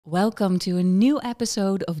Welcome to a new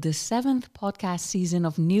episode of the seventh podcast season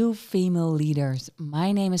of New Female Leaders.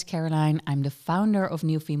 My name is Caroline. I'm the founder of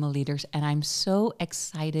New Female Leaders, and I'm so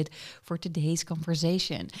excited for today's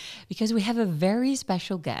conversation because we have a very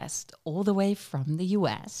special guest all the way from the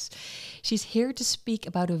US. She's here to speak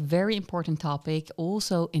about a very important topic,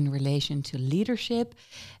 also in relation to leadership,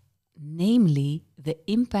 namely the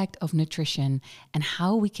impact of nutrition and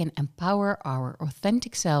how we can empower our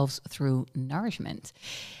authentic selves through nourishment.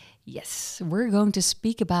 Yes, we're going to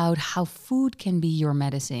speak about how food can be your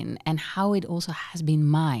medicine and how it also has been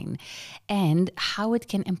mine, and how it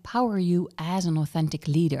can empower you as an authentic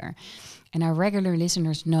leader. And our regular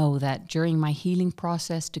listeners know that during my healing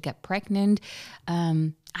process to get pregnant,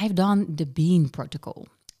 I've done the BEAN protocol.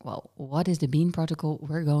 Well, what is the BEAN protocol?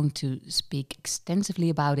 We're going to speak extensively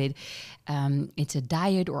about it. It's a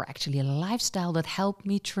diet, or actually a lifestyle, that helped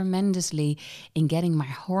me tremendously in getting my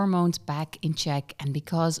hormones back in check. And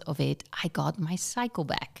because of it, I got my cycle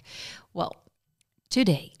back. Well,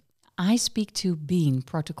 today I speak to BEAN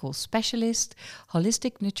protocol specialist,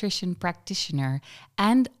 holistic nutrition practitioner,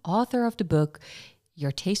 and author of the book,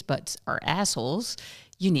 Your Tastebuds Are Assholes,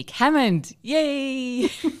 Unique Hammond. Yay!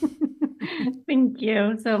 Thank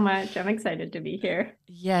you so much. I'm excited to be here.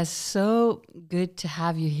 Yes, so good to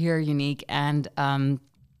have you here, Unique. And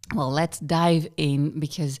well, let's dive in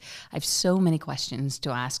because I have so many questions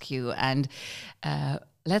to ask you. And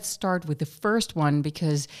let's start with the first one,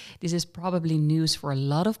 because this is probably news for a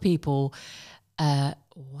lot of people.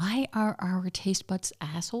 Why are our taste buds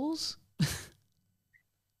assholes?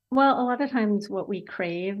 Well, a lot of times what we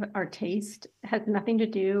crave, our taste, has nothing to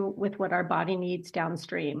do with what our body needs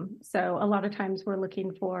downstream. So a lot of times we're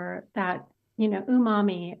looking for that,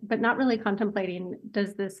 umami, but not really contemplating,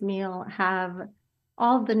 does this meal have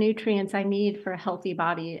all the nutrients I need for a healthy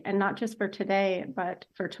body? And not just for today, but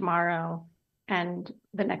for tomorrow and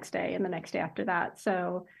the next day and the next day after that.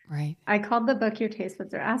 So Right. I called the book Your Taste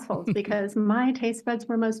Buds Are Assholes because my taste buds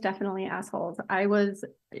were most definitely assholes. I was,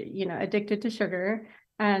 addicted to sugar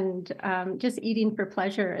and just eating for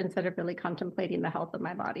pleasure instead of really contemplating the health of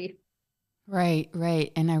my body. Right,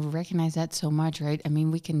 right. And I recognize that so much, right? I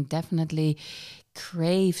mean, we can definitely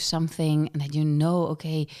crave something and that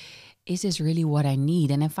okay, is this really what I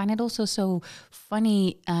need? And I find it also so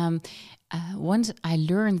funny. Once I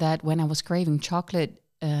learned that when I was craving chocolate,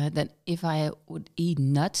 that if I would eat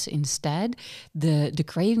nuts instead, the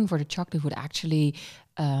craving for the chocolate would actually,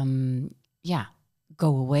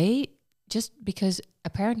 go away, just because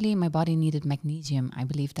apparently my body needed magnesium. I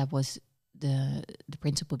believe that was the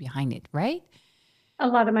principle behind it, right? A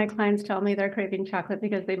lot of my clients tell me they're craving chocolate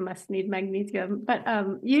because they must need magnesium. But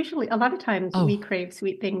usually, a lot of times we Oh, crave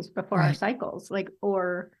sweet things before our right. cycles,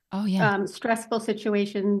 or Oh, yeah. stressful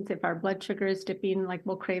situations. If our blood sugar is dipping, like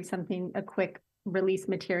we'll crave something, a quick release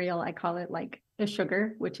material. I call it like a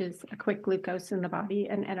sugar, which is a quick glucose in the body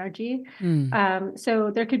and energy.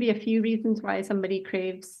 So there could be a few reasons why somebody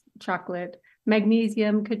craves chocolate.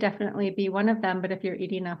 Magnesium could definitely be one of them, but if you're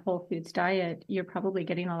eating a whole foods diet, you're probably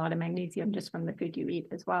getting a lot of magnesium just from the food you eat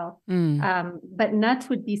as well. But nuts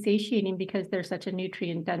would be satiating because they're such a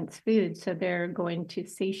nutrient dense food. So they're going to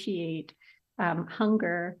satiate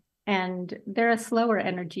hunger, and they're a slower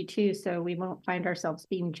energy too. So we won't find ourselves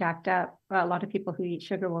being jacked up. A lot of people who eat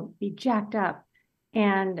sugar won't be jacked up,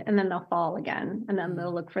 and then they'll fall again, and then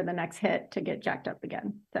they'll look for the next hit to get jacked up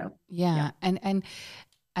again. So Yeah. And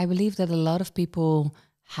I believe that a lot of people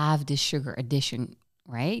have this sugar addiction,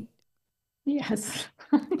 right? yes.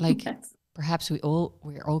 Like Yes. perhaps we're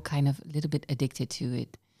all kind of a little bit addicted to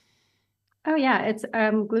it. Oh yeah, it's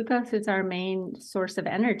glucose is our main source of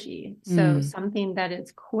energy. So something that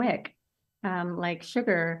is quick, like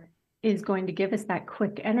sugar, is going to give us that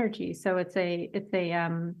quick energy. So it's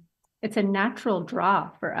a natural draw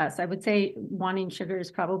for us. I would say wanting sugar is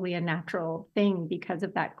probably a natural thing because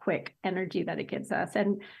of that quick energy that it gives us.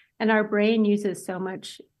 And our brain uses so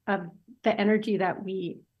much of the energy that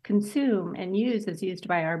we consume and use is used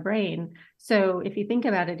by our brain. So if you think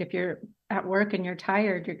about it, if you're at work and you're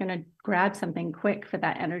tired, you're going to grab something quick for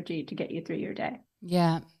that energy to get you through your day.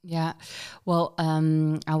 Yeah, yeah. Well,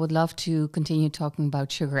 I would love to continue talking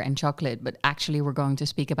about sugar and chocolate, but actually, we're going to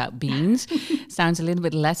speak about beans. Sounds a little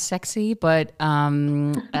bit less sexy, but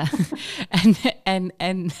and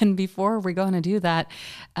before we're going to do that,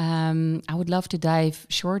 I would love to dive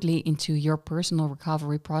shortly into your personal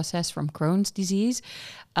recovery process from Crohn's disease.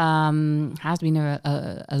 Has been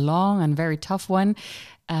a long and very tough one,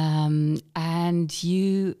 and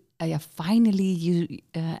you finally you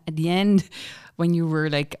at the end, when you were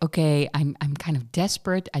like, okay, I'm kind of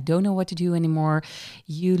desperate, I don't know what to do anymore,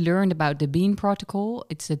 you learned about the Bean Protocol.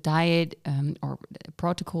 It's a diet or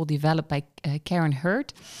protocol developed by Karen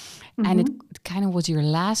Hurd, and it kind of was your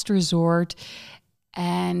last resort.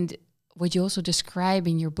 And what you also describe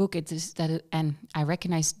in your book, it is that, and I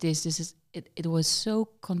recognize this is it was so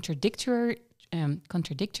contradictory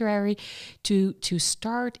to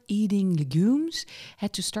start eating legumes,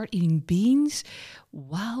 had to start eating beans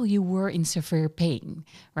while you were in severe pain,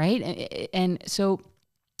 right? And so,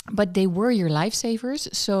 but they were your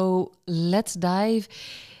lifesavers. So let's dive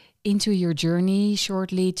into your journey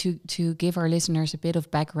shortly to give our listeners a bit of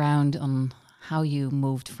background on how you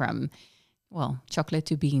moved from, well, chocolate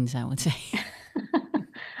to beans, I would say.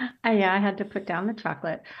 Yeah, I had to put down the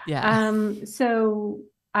chocolate. Yeah. So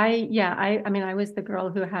I mean, I was the girl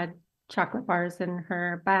who had chocolate bars in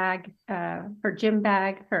her bag, her gym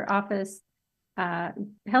bag, her office,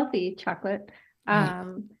 healthy chocolate,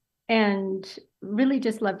 Right. and really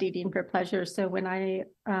just loved eating for pleasure. So when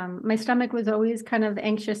my stomach was always kind of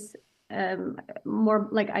anxious, more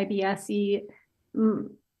like IBS-y,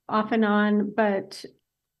 off and on, but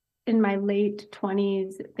in my late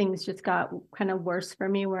 20s, things just got kind of worse for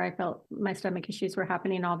me, where I felt my stomach issues were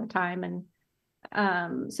happening all the time. And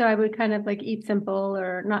so I would kind of like eat simple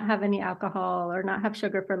or not have any alcohol or not have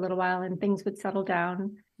sugar for a little while, and things would settle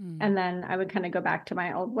down. And then I would kind of go back to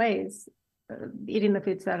my old ways, eating the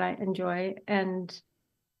foods that I enjoy. And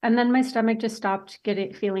then my stomach just stopped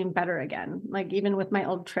feeling better again. Like even with my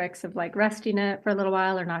old tricks of like resting it for a little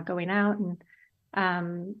while or not going out.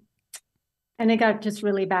 And it got just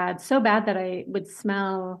really bad, so bad that I would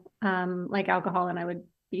smell like alcohol and I would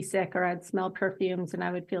be sick, or I'd smell perfumes and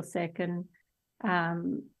I would feel sick. And,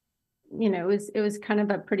 it was kind of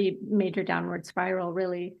a pretty major downward spiral,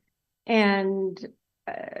 really. And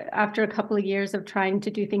after a couple of years of trying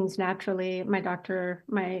to do things naturally,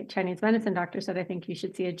 my Chinese medicine doctor said, I think you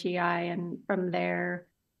should see a GI. And from there,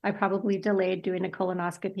 I probably delayed doing a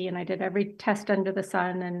colonoscopy, and I did every test under the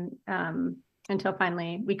sun. And until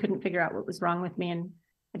finally we couldn't figure out what was wrong with me. And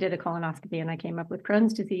I did a colonoscopy and I came up with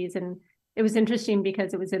Crohn's disease. And it was interesting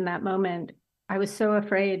because it was in that moment, I was so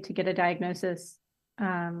afraid to get a diagnosis.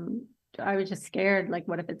 I was just scared, like,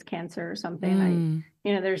 what if it's cancer or something?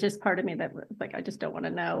 There's just part of me that was like, I just don't want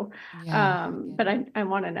to know. Yeah. But I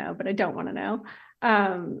want to know, but I don't want to know.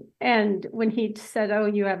 And when he said, oh,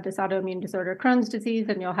 you have this autoimmune disorder, Crohn's disease,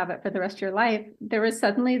 and you'll have it for the rest of your life, there was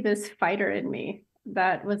suddenly this fighter in me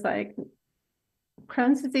that was like,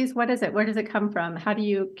 Crohn's disease, what is it? Where does it come from? How do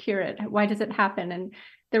you cure it? Why does it happen? And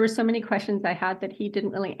there were so many questions I had that he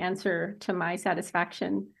didn't really answer to my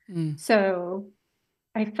satisfaction. So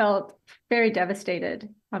I felt very devastated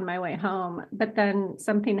on my way home. But then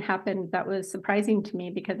something happened that was surprising to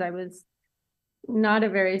me, because I was not a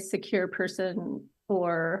very secure person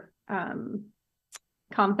or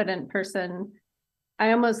confident person.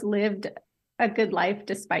 I almost lived a good life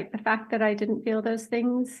despite the fact that I didn't feel those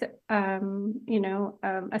things.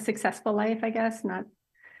 A successful life, I guess.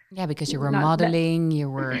 Yeah, because you were Not that. modeling, you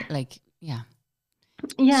were like, Yeah,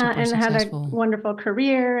 super and had a successful. wonderful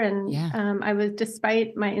career. And Yeah. I was,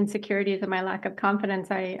 despite my insecurities and my lack of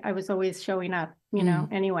confidence, I was always showing up,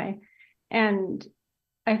 anyway. And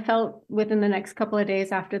I felt within the next couple of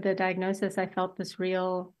days after the diagnosis, I felt this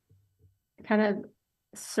real kind of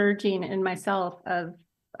surging in myself of,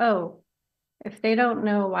 oh, if they don't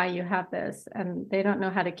know why you have this and they don't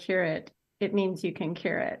know how to cure it, it means you can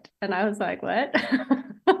cure it. And I was like, what?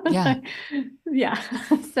 Yeah. Yeah.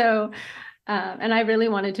 So, and I really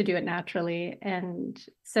wanted to do it naturally. And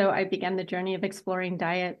so I began the journey of exploring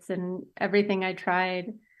diets, and everything I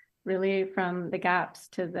tried, really, from the GAPS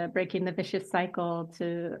to the breaking the vicious cycle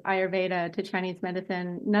to Ayurveda to Chinese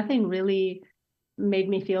medicine, nothing really made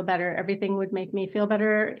me feel better. Everything would make me feel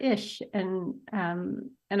better-ish. And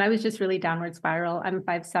I was just really downward spiral. I'm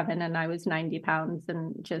 5'7" and I was 90 pounds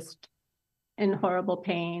and just in horrible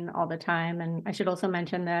pain all the time. And I should also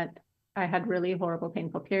mention that I had really horrible,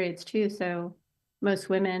 painful periods too. So most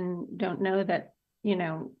women don't know that,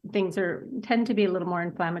 things tend to be a little more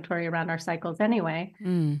inflammatory around our cycles anyway.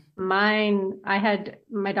 My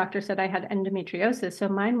doctor said I had endometriosis, so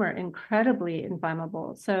mine were incredibly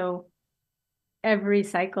inflammable. So every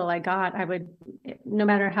cycle I got, no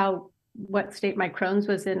matter what state my Crohn's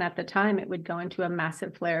was in at the time, it would go into a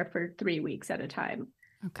massive flare for 3 weeks at a time.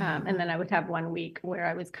 Okay. And then I would have 1 week where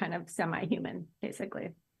I was kind of semi-human, basically.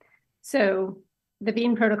 So the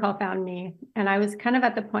Bean Protocol found me, and I was kind of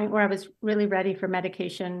at the point where I was really ready for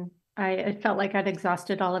medication. I felt like I'd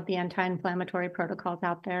exhausted all of the anti-inflammatory protocols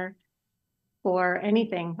out there. for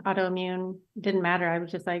anything autoimmune, didn't matter. I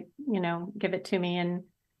was just like, give it to me. And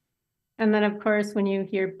then of course, when you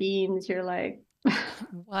hear beans, you're like,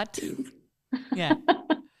 What? beans. Yeah.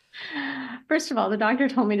 First of all, the doctor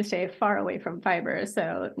told me to stay far away from fiber.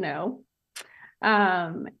 So no.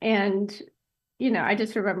 And, I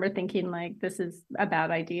just remember thinking like, this is a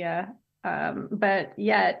bad idea. But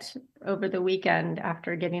yet over the weekend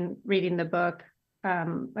after reading the book,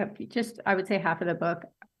 I would say half of the book,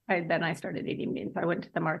 I started eating beans. I went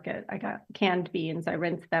to the market, I got canned beans, I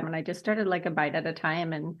rinsed them, and I just started like a bite at a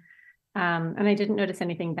time. And I didn't notice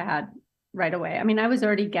anything bad right away. I mean, I was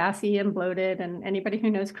already gassy and bloated, and anybody who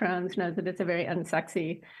knows Crohn's knows that it's a very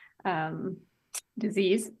unsexy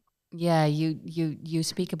disease. Yeah, you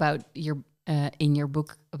speak about in your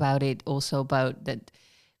book about it, also about that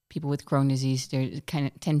people with Crohn's disease, they kind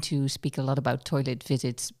of tend to speak a lot about toilet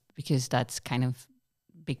visits because that's kind of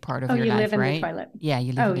a big part of your you life, live in right? the toilet. Yeah,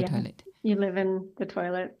 you live in the toilet. You live in the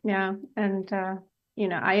toilet. Yeah. And,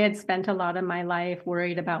 I had spent a lot of my life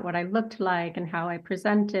worried about what I looked like and how I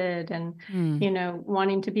presented and,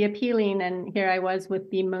 wanting to be appealing. And here I was with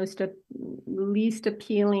the least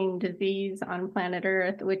appealing disease on planet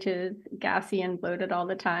Earth, which is gassy and bloated all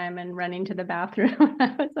the time and running to the bathroom.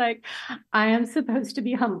 I was like, I am supposed to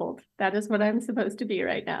be humbled. That is what I'm supposed to be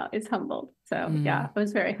right now, is humbled. So yeah, I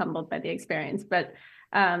was very humbled by the experience. But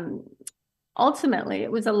ultimately,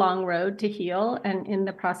 it was a long road to heal. And in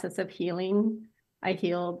the process of healing, I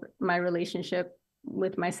healed my relationship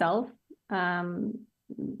with myself,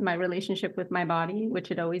 my relationship with my body, which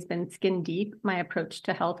had always been skin deep. My approach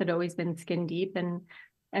to health had always been skin deep and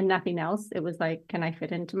nothing else. It was like, can I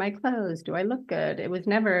fit into my clothes? Do I look good? It was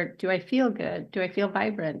never, do I feel good? Do I feel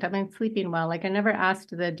vibrant? Am I sleeping well? Like I never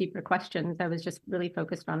asked the deeper questions. I was just really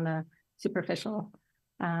focused on the superficial.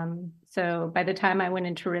 So by the time I went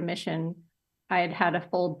into remission, I had had a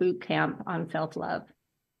full boot camp on self-love.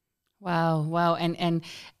 Wow. And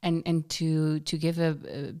to give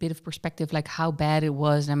a bit of perspective, like how bad it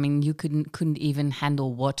was. I mean, you couldn't even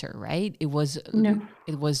handle water, right? It was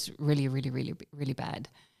really, really, really, really bad.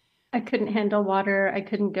 I couldn't handle water. I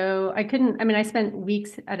spent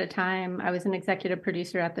weeks at a time. I was an executive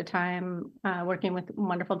producer at the time, working with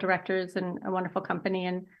wonderful directors and a wonderful company.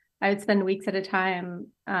 And I would spend weeks at a time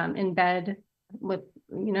in bed with,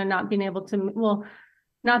 not being able to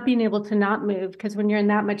not move, because when you're in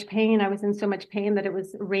that much pain, I was in so much pain that it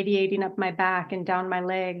was radiating up my back and down my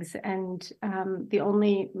legs. And the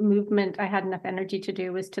only movement I had enough energy to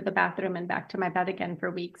do was to the bathroom and back to my bed again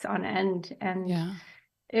for weeks on end. And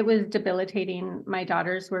it was debilitating. My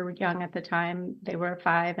daughters were young at the time. They were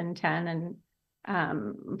 5 and 10 and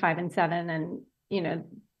 5 and 7. And,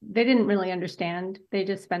 they didn't really understand. They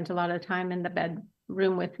just spent a lot of time in the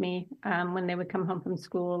bedroom with me when they would come home from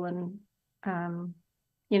school. And,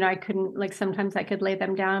 I couldn't, like, sometimes I could lay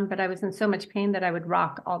them down, but I was in so much pain that I would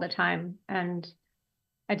rock all the time and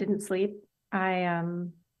I didn't sleep. I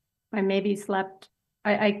maybe slept,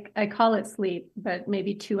 I call it sleep, but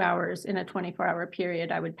maybe 2 hours in a 24-hour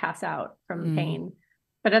period, I would pass out from pain,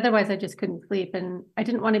 but otherwise I just couldn't sleep. And I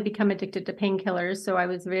didn't want to become addicted to painkillers. So I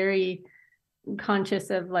was very conscious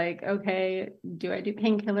of like, okay, do I do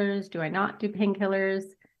painkillers? Do I not do painkillers?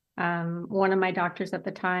 One of my doctors at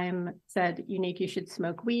the time said, Unique, you should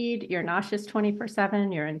smoke weed. You're nauseous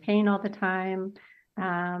 24/7. You're in pain all the time.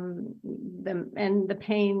 The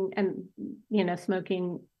pain and,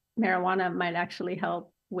 smoking marijuana might actually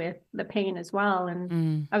help with the pain as well.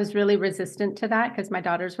 And I was really resistant to that because my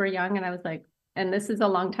daughters were young and I was like, and this is a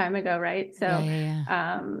long time ago, right? So,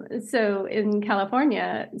 so in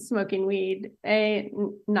California, smoking weed,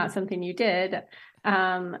 not something you did,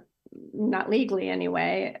 not legally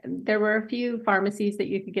anyway. There were a few pharmacies that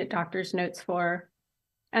you could get doctor's notes for.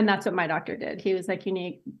 And that's what my doctor did. He was like,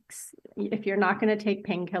 Unique, if you're not going to take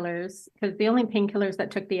painkillers, because the only painkillers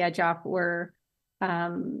that took the edge off were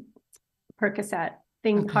Percocet,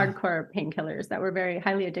 hardcore painkillers that were very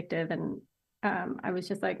highly addictive. And I was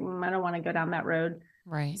just like, I don't want to go down that road.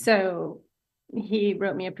 Right. So he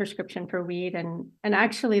wrote me a prescription for weed. And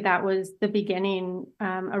actually that was the beginning.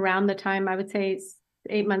 Around the time, I would say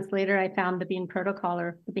 8 months later, I found the Bean Protocol,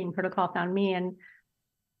 or the Bean Protocol found me. And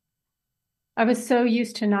I was so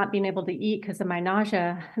used to not being able to eat because of my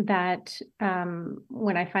nausea that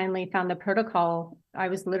when I finally found the protocol, I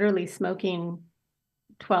was literally smoking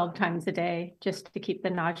 12 times a day just to keep the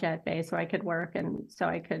nausea at bay so I could work and so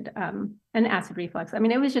I could, and acid reflux. I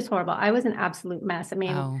mean, it was just horrible. I was an absolute mess. I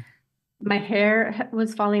mean, my hair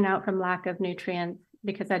was falling out from lack of nutrients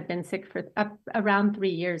because I'd been sick for around 3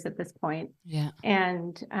 years at this point. Yeah.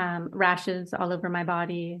 And rashes all over my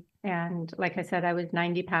body. And like I said, I was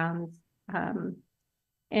 90 pounds.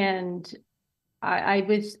 And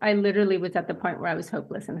I literally was at the point where I was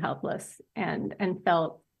hopeless and helpless and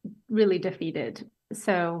felt really defeated.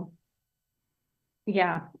 So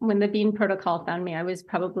yeah, when the bean protocol found me, I was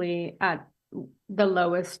probably at the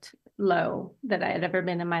lowest low that I had ever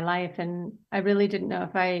been in my life. And I really didn't know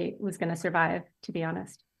if I was going to survive, to be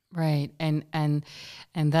honest. Right. And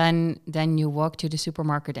then you walk to the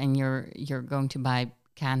supermarket and you're going to buy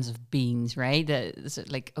cans of beans, right?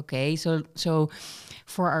 Like, okay, so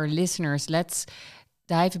for our listeners, let's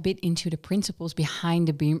dive a bit into the principles behind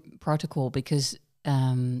the bean protocol, because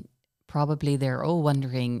probably they're all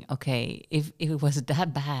wondering, okay, if it was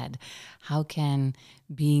that bad, how can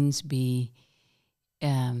beans be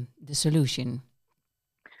the solution?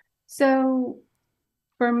 So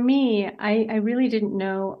for me, I really didn't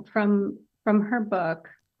know from her book.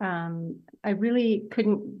 I really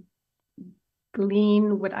couldn't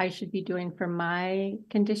glean what I should be doing for my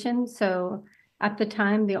condition. So at the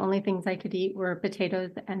time, the only things I could eat were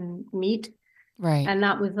potatoes and meat. Right. And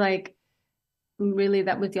that was like, really,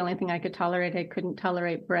 that was the only thing I could tolerate. I couldn't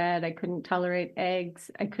tolerate bread. I couldn't tolerate eggs.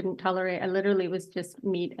 I literally was just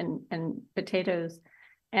meat and potatoes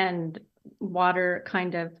and water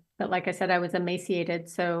kind of. But like I said, I was emaciated.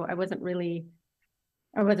 So I wasn't really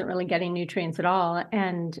getting nutrients at all.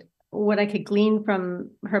 And what I could glean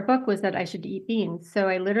from her book was that I should eat beans. So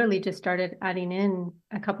I literally just started adding in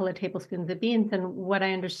a couple of tablespoons of beans. And what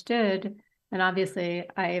I understood, and obviously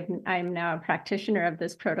I'm now a practitioner of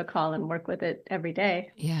this protocol and work with it every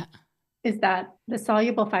day, Yeah. is that the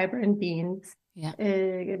soluble fiber in beans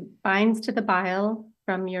it binds to the bile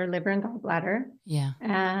from your liver and gallbladder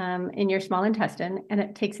in your small intestine, and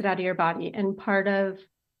it takes it out of your body. And part of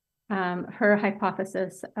her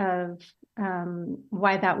hypothesis of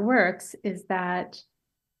why that works is that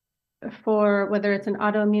for whether it's an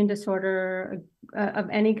autoimmune disorder of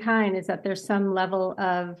any kind, is that there's some level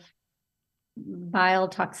of bile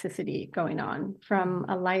toxicity going on from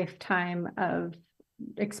a lifetime of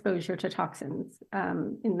exposure to toxins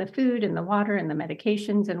in the food, in the water, in the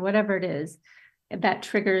medications, and whatever it is that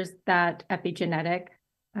triggers that epigenetic.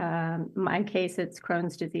 My case, it's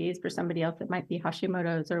Crohn's disease. For somebody else, it might be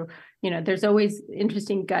Hashimoto's, or, there's always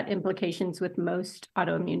interesting gut implications with most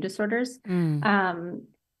autoimmune disorders.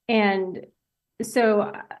 And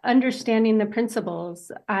so understanding the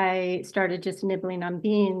principles, I started just nibbling on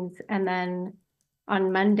beans. And then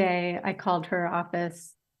on Monday, I called her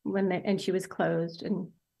office and she was closed, and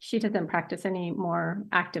she doesn't practice any more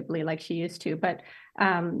actively like she used to. But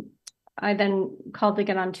I then called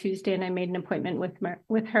again on Tuesday, and I made an appointment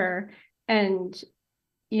with her. And,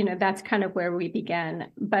 that's kind of where we began.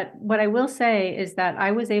 But what I will say is that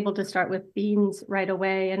I was able to start with beans right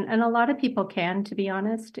away. And a lot of people can, to be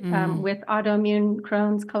honest, with autoimmune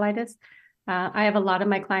Crohn's colitis. I have a lot of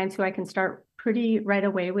my clients who I can start pretty right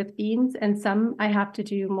away with beans, and some I have to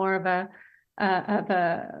do more of a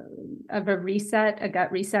reset, a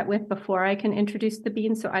gut reset with before I can introduce the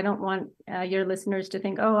beans. So I don't want your listeners to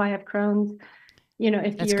think, oh, I have Crohn's.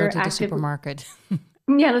 If let's you're go to the supermarket.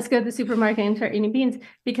 Yeah, let's go to the supermarket and start eating beans.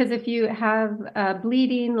 Because if you have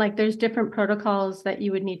bleeding, like there's different protocols that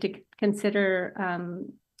you would need to consider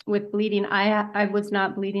with bleeding. I was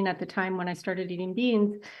not bleeding at the time when I started eating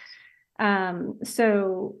beans.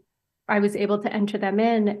 So I was able to enter them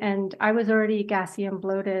in, and I was already gassy and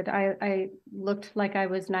bloated. I looked like I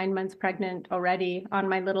was 9 months pregnant already on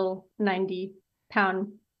my little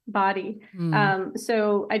 90-pound body.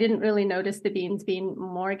 So I didn't really notice the beans being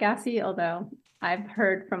more gassy, although I've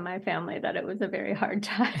heard from my family that it was a very hard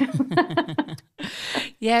time.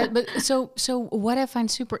 Yeah, but so what I find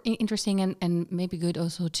super interesting and maybe good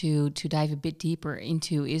also to dive a bit deeper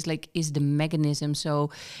into is the mechanism. So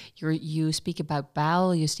you speak about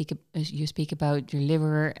bowel, you speak about your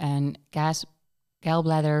liver and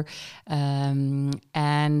gallbladder,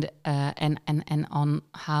 and on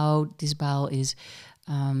how this bowel is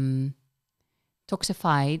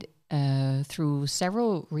toxified through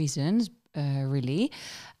several reasons. Really,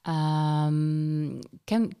 can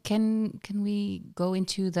we go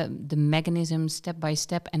into the mechanism step by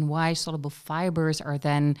step, and why soluble fibers are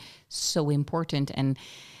then so important? And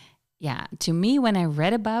yeah, to me, when I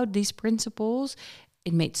read about these principles,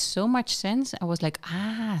 it made so much sense. I was like,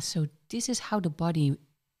 so this is how the body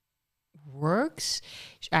works.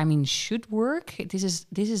 I mean, should work. This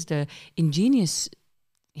is the ingenious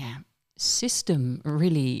system,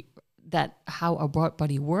 really, that how our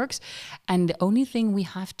body works. And the only thing we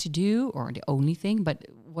have to do, or the only thing, but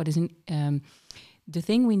what isn't the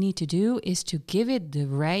thing we need to do is to give it the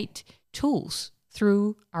right tools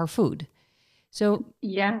through our food. So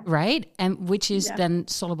Yeah. right, and which is Yeah. then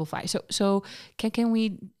soluble fiber. So can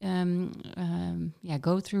we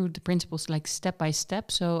go through the principles like step by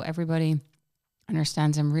step so everybody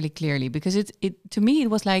understands them really clearly? Because it to me it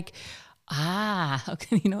was like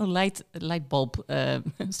okay, light bulb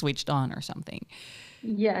switched on or something.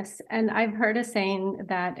 Yes. And I've heard a saying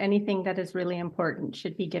that anything that is really important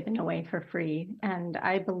should be given away for free. And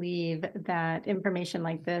I believe that information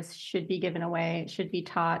like this should be given away, should be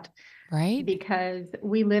taught. Right. Because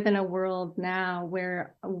we live in a world now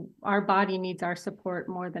where our body needs our support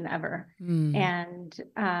more than ever. And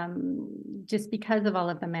just because of all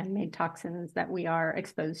of the man-made toxins that we are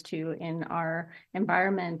exposed to in our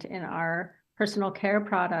environment, in our personal care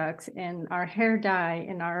products, in our hair dye,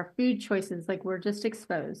 in our food choices, like we're just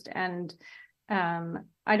exposed. And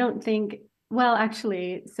I don't think, well,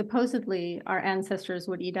 actually, supposedly our ancestors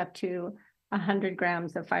would eat up to 100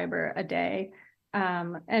 grams of fiber a day.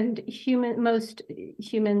 And most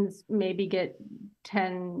humans maybe get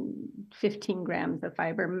 10, 15 grams of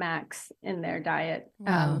fiber max in their diet.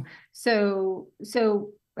 Wow. So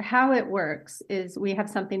how it works is we have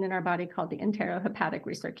something in our body called the enterohepatic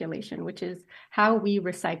recirculation, which is how we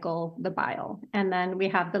recycle the bile. And then we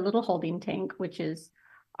have the little holding tank, which is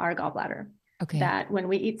our gallbladder. Okay. That when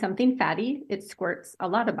we eat something fatty, it squirts a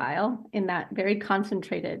lot of bile in that very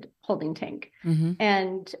concentrated holding tank.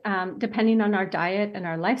 And depending on our diet and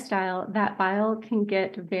our lifestyle, that bile can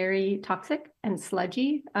get very toxic and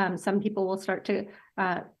sludgy. Some people will start to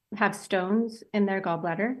have stones in their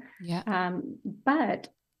gallbladder. Yeah. But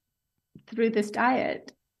through this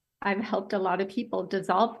diet, I've helped a lot of people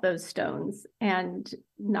dissolve those stones and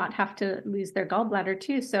not have to lose their gallbladder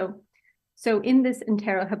too. So in this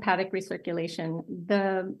enterohepatic recirculation,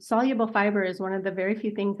 the soluble fiber is one of the very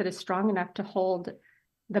few things that is strong enough to hold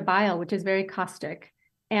the bile, which is very caustic,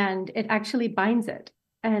 and it actually binds it.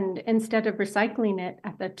 And instead of recycling it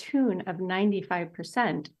at the tune of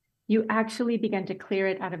 95%, you actually begin to clear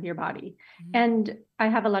it out of your body. And I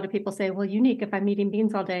have a lot of people say, well, Unique, if I'm eating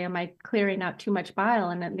beans all day, am I clearing out too much bile?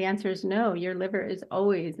 And the answer is no, your liver is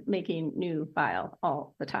always making new bile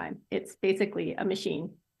all the time. It's basically a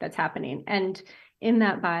machine that's happening. And in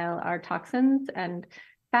that bile are toxins and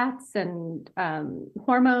fats and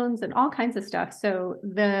hormones and all kinds of stuff. So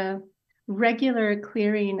the regular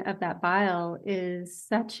clearing of that bile is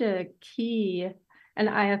such a key. And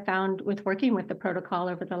I have found with working with the protocol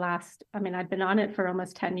over the last, I've been on it for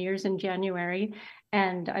almost 10 years in January,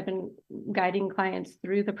 and I've been guiding clients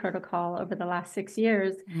through the protocol over the last 6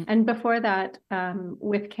 years. And before that,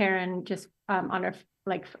 with Karen, just on a,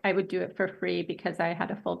 like, I would do it for free because I had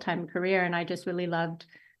a full-time career, and I just really loved,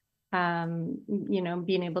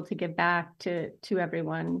 being able to give back to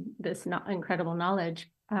everyone this incredible knowledge.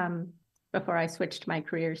 Before I switched my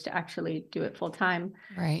careers to actually do it full time.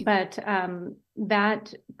 Right. But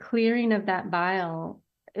that clearing of that bile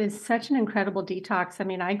is such an incredible detox.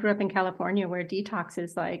 I grew up in California where detox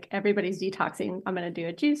is like everybody's detoxing. I'm going to do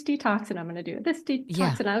a juice detox and I'm going to do this detox.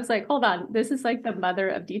 Yeah. And I was like, hold on, this is like the mother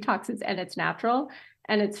of detoxes, and it's natural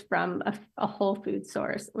and it's from a whole food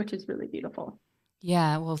source, which is really beautiful.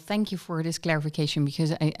 Yeah. Well, thank you for this clarification,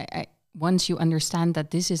 because I once you understand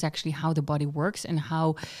that this is actually how the body works and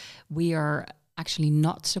how we are actually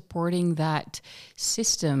not supporting that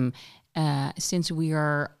system, since we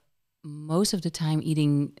are most of the time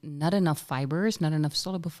eating not enough fibers, not enough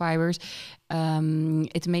soluble fibers,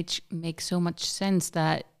 it makes so much sense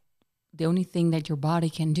that the only thing that your body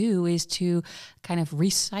can do is to kind of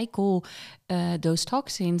recycle those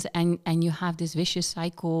toxins, and you have this vicious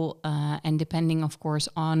cycle, and depending, of course,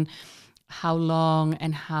 on how long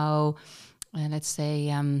and how, let's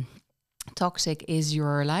say, toxic is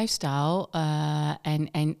your lifestyle,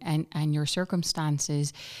 and your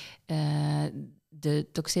circumstances, the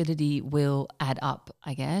toxicity will add up,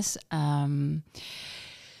 I guess.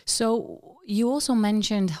 So you also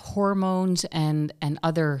mentioned hormones and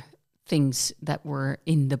other things that were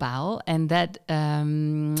in the bowel, and that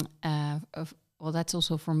well, that's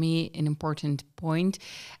also for me an important point,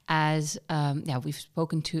 as we've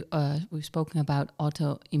spoken about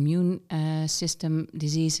autoimmune system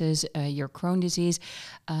diseases, your Crohn disease,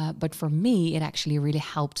 but for me it actually really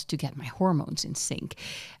helped to get my hormones in sync.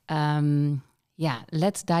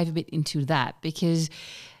 Let's dive a bit into that, because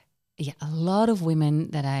a lot of women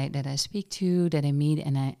that I speak to, that I meet,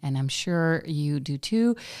 and I'm sure you do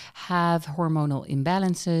too, have hormonal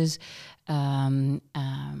imbalances,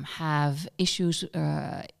 have issues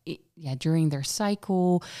during their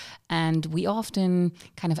cycle, and we often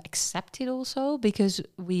kind of accept it also because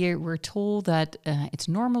we're told that it's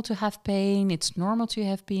normal to have pain, it's normal to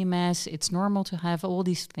have PMS, it's normal to have all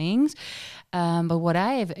these things. But what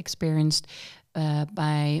I have experienced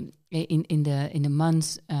by in the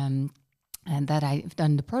months and that I've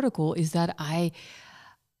done the protocol is that I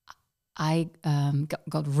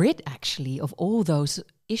got rid actually of all those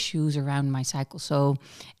issues around my cycle. So,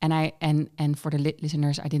 and for the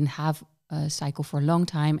listeners, I didn't have a cycle for a long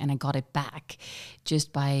time, and I got it back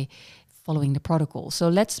just by following the protocol. So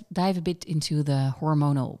let's dive a bit into the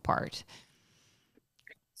hormonal part.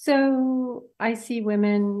 So I see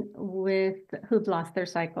women who've lost their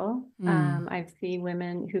cycle. I see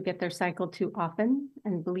women who get their cycle too often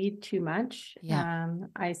and bleed too much. Yeah.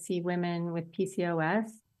 I see women with PCOS,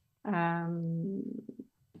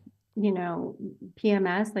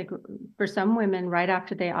 PMS, like for some women, right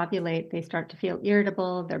after they ovulate, they start to feel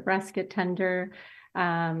irritable, their breasts get tender,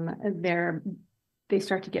 they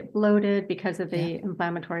start to get bloated because of the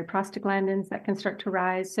inflammatory prostaglandins that can start to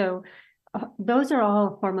rise. So those are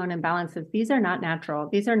all hormone imbalances. These are not natural.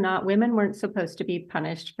 These are not, women weren't supposed to be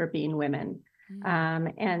punished for being women.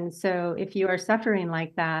 And so if you are suffering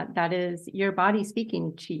like that, that is your body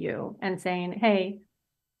speaking to you and saying, hey,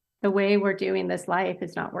 the way we're doing this life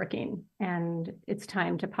is not working. And it's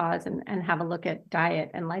time to pause and have a look at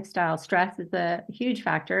diet and lifestyle. Stress is a huge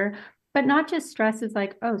factor, but not just stress is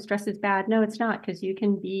like, oh, stress is bad. No, it's not, because you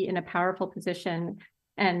can be in a powerful position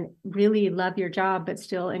and really love your job, but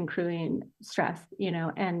still accruing stress,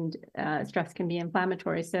 and stress can be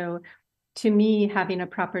inflammatory. So to me, having a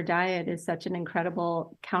proper diet is such an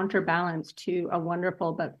incredible counterbalance to a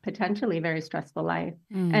wonderful, but potentially very stressful life.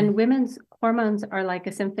 And women's hormones are like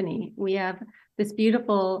a symphony. We have this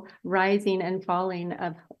beautiful rising and falling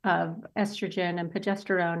of estrogen and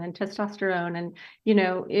progesterone and testosterone. And,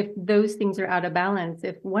 if those things are out of balance,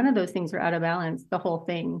 if one of those things are out of balance, the whole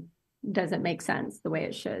thing doesn't make sense the way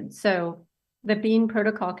it should. So the Bean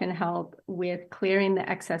protocol can help with clearing the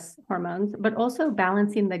excess hormones, but also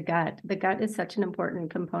balancing the gut. The gut is such an important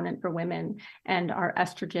component for women and our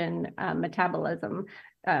estrogen metabolism.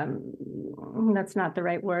 That's not the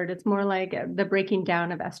right word. It's more like the breaking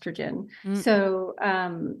down of estrogen. So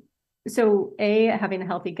A, having a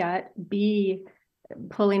healthy gut, B,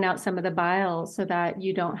 pulling out some of the bile so that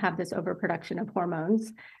you don't have this overproduction of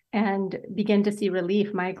hormones, and begin to see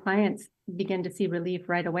relief. My clients begin to see relief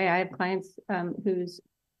right away. I have clients whose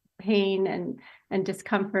pain and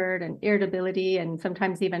discomfort and irritability and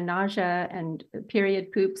sometimes even nausea and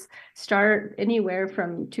period poops start anywhere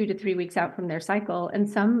from 2 to 3 weeks out from their cycle. And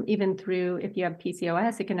some even through, if you have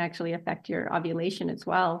PCOS, it can actually affect your ovulation as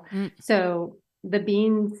well. So the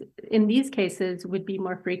beans in these cases would be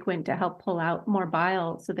more frequent to help pull out more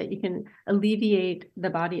bile so that you can alleviate the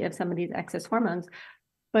body of some of these excess hormones,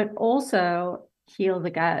 but also heal the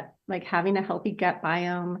gut, like having a healthy gut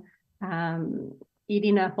biome,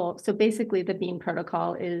 eating a whole. So basically the Bean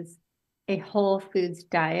protocol is a whole foods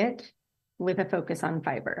diet with a focus on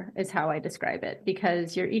fiber is how I describe it,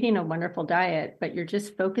 because you're eating a wonderful diet, but you're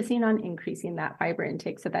just focusing on increasing that fiber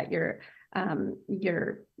intake so that your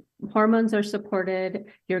hormones are supported,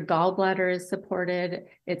 your gallbladder is supported,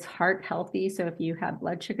 it's heart healthy. So if you have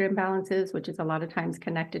blood sugar imbalances, which is a lot of times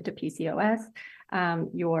connected to PCOS,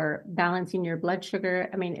 you're balancing your blood sugar.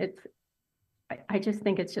 I mean, I just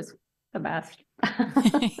think it's just the best.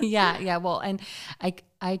 Yeah. Well, and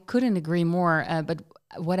I couldn't agree more. But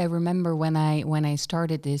what I remember when I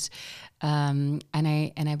started this, and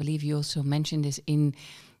I believe you also mentioned this in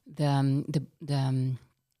the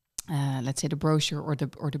let's say the brochure or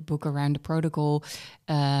the book around the protocol.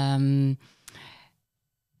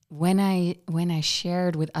 When I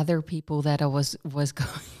shared with other people that I was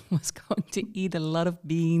going to eat a lot of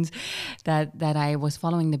beans, that I was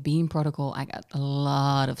following the Bean protocol, I got a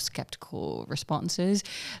lot of skeptical responses,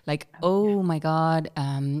 like, "Oh my God,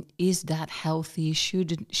 is that healthy?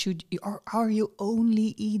 Should or are you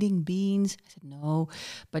only eating beans?" I said no,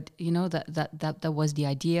 but that was the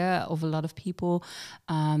idea of a lot of people.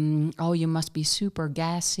 Oh, you must be super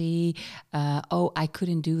gassy. Oh, I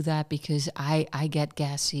couldn't do that because I get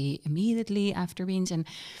gassy immediately after beans. And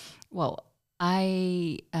well,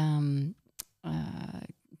 I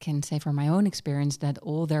can say from my own experience that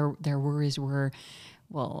all their worries were,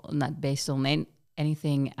 well, not based on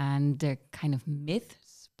anything, and they're kind of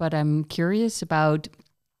myths. But I'm curious about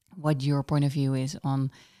what your point of view is on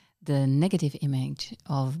the negative image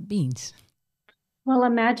of beans. Well,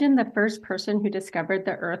 imagine the first person who discovered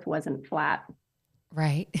the earth wasn't flat.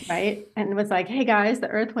 Right. And was like, hey guys, the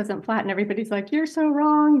earth wasn't flat. And everybody's like, you're so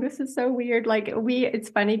wrong. This is so weird. Like it's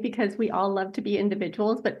funny because we all love to be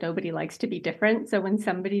individuals, but nobody likes to be different. So when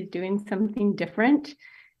somebody's doing something different,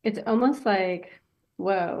 it's almost like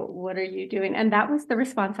whoa, what are you doing? And that was the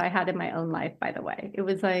response I had in my own life, by the way. It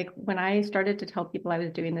was like when I started to tell people I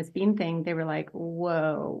was doing this bean thing, they were like,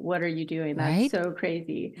 whoa, what are you doing? That's Right? so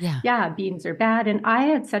crazy. Yeah. Yeah, beans are bad. And I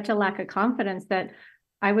had such a lack of confidence that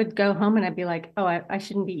I would go home and I'd be like, oh, I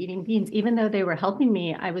shouldn't be eating beans. Even though they were helping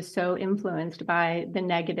me, I was so influenced by the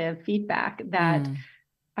negative feedback that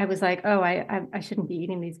I was like, oh, I shouldn't be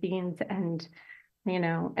eating these beans. And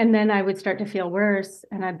and then I would start to feel worse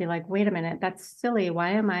and I'd be like, wait a minute, that's silly.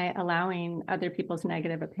 Why am I allowing other people's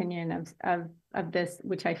negative opinion of this,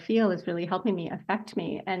 which I feel is really helping me affect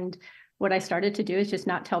me? And what I started to do is just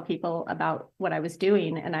not tell people about what I was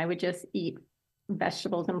doing. And I would just eat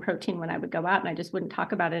vegetables and protein when I would go out, and I just wouldn't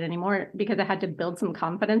talk about it anymore because I had to build some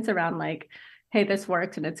confidence around like, hey, this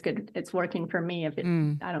works and it's good. It's working for me. If it,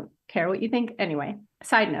 I don't care what you think. Anyway,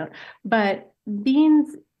 side note, but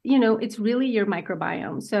beans, it's really your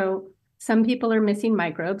microbiome. So some people are missing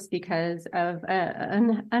microbes because of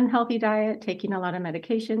an unhealthy diet, taking a lot of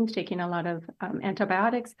medications, taking a lot of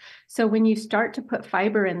antibiotics. So when you start to put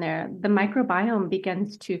fiber in there, the microbiome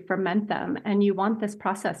begins to ferment them. And you want this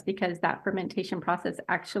process because that fermentation process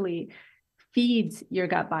actually feeds your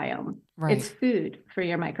gut biome. Right. It's food for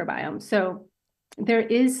your microbiome. So there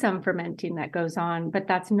is some fermenting that goes on, but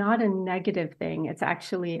that's not a negative thing. It's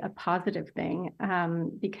actually a positive thing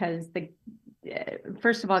because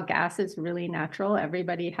first of all, gas is really natural.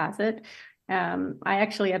 Everybody has it. I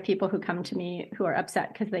actually have people who come to me who are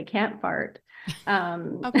upset because they can't fart.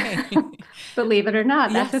 Okay. Believe it or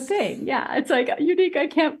not, that's Yes. a thing. Yeah, it's like, Unique, I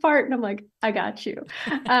can't fart. And I'm like, I got you.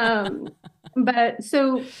 But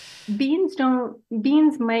so beans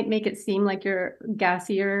might make it seem like you're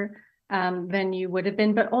gassier than you would have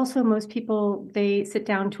been. But also most people, they sit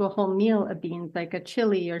down to a whole meal of beans, like a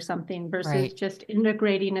chili or something, versus just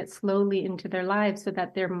integrating it slowly into their lives so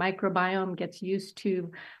that their microbiome gets used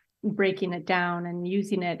to breaking it down and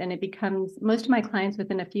using it. And it becomes, most of my clients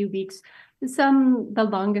within a few weeks, the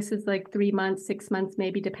longest is like 3 months, 6 months,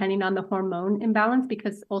 maybe, depending on the hormone imbalance,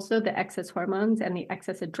 because also the excess hormones and the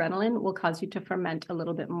excess adrenaline will cause you to ferment a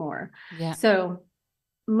little bit more. Yeah. So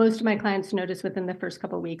most of my clients notice within the first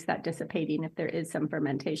couple of weeks that dissipating if there is some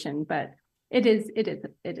fermentation, but it is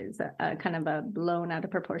a kind of a blown out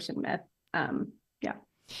of proportion myth. Yeah.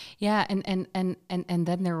 Yeah, and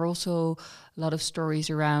then there are also a lot of stories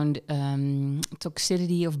around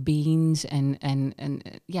toxicity of beans and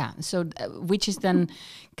yeah, so which is then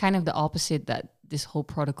kind of the opposite that this whole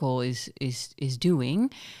protocol is doing.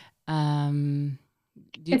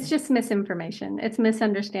 It's just misinformation. It's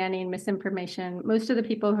misunderstanding, misinformation. Most of the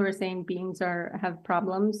people who are saying beans have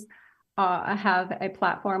problems have a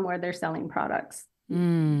platform where they're selling products,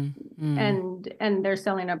 and they're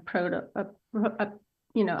selling a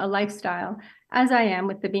lifestyle, as I am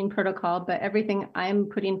with the bean protocol. But everything I'm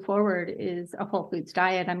putting forward is a whole foods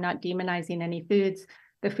diet. I'm not demonizing any foods.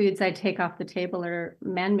 The foods I take off the table are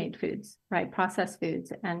man-made foods, right? Processed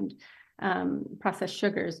foods and processed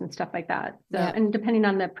sugars and stuff like that. So, and depending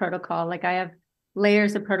on the protocol, like I have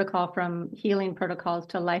layers of protocol from healing protocols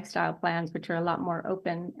to lifestyle plans, which are a lot more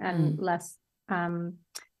open and less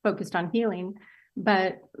focused on healing.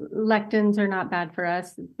 But lectins are not bad for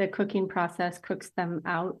us. The cooking process cooks them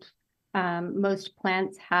out. Most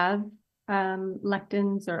plants have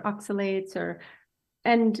lectins or oxalates,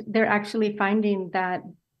 and they're actually finding that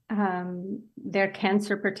they're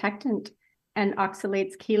cancer protectant and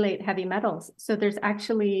oxalates chelate heavy metals. So there's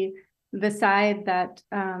actually the side that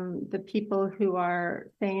the people who are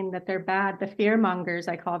saying that they're bad, the fear mongers,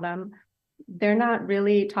 I call them, they're not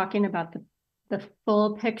really talking about the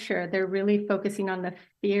full picture. They're really focusing on the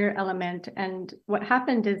fear element. And what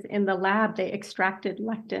happened is in the lab, they extracted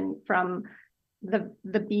lectin from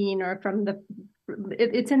the bean or from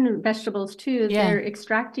it's in vegetables too. Yeah. They're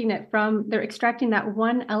extracting that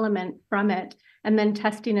one element from it and then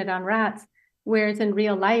testing it on rats. Whereas in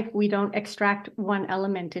real life, we don't extract one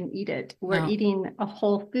element and eat it. We're eating a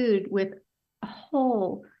whole food with a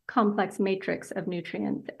whole complex matrix of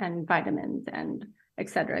nutrients and vitamins and et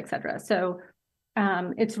cetera, et cetera. So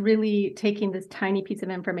it's really taking this tiny piece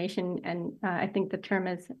of information, and I think the term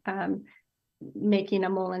is making a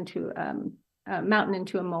mountain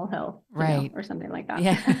into a molehill, right, or something like that.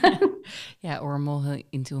 Yeah, yeah, or a molehill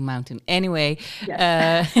into a mountain. Anyway,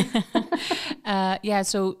 yes. Yeah.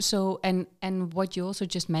 So and what you also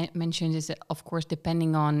just mentioned is that, of course,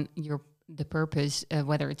 depending on the purpose,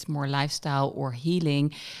 whether it's more lifestyle or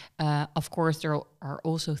healing, of course there are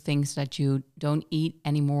also things that you don't eat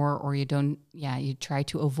anymore, or you try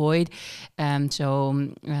to avoid. You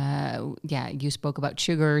spoke about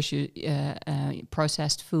sugars,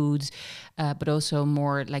 processed foods, but also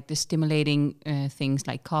more like the stimulating things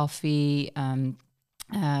like coffee,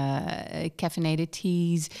 caffeinated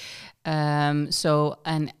teas. So,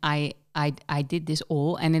 and I did this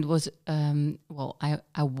all, and it was, I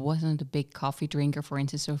wasn't a big coffee drinker, for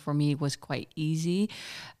instance, so for me it was quite easy.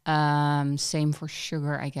 Same for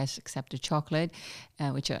sugar, I guess, except the chocolate,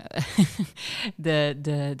 which the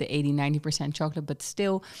 80-90% chocolate, but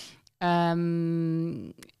still.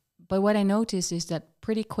 But what I noticed is that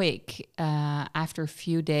pretty quick, after a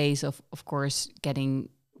few days of course, getting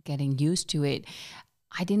used to it,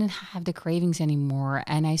 I didn't have the cravings anymore,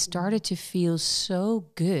 and I started to feel so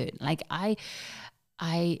good. Like I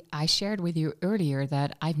shared with you earlier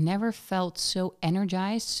that I've never felt so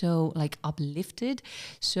energized, so like uplifted,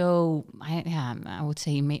 so I would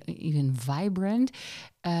say even vibrant,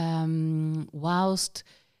 whilst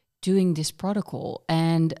doing this protocol.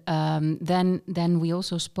 And then we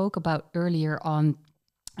also spoke about earlier on,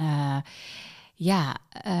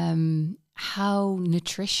 how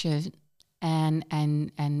nutrition and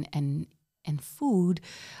food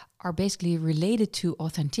are basically related to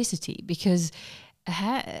authenticity, because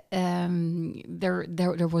there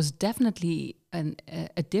was definitely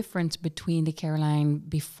a difference between the Caroline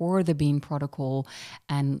before the Bean protocol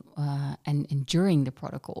and during the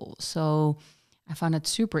protocol. So I found it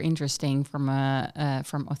super interesting from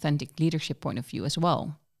authentic leadership point of view as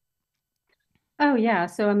well. Oh, yeah.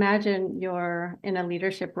 So imagine you're in a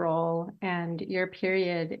leadership role and your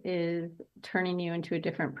period is turning you into a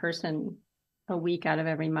different person a week out of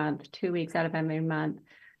every month, 2 weeks out of every month.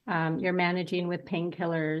 You're managing with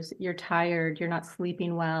painkillers, you're tired, you're not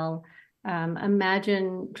sleeping well.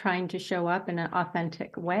 Imagine trying to show up in an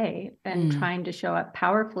authentic way and trying to show up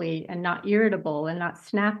powerfully and not irritable and not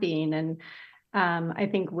snapping. And I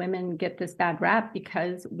think women get this bad rap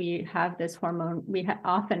because we have this hormone,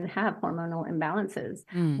 often have hormonal imbalances.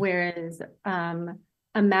 Whereas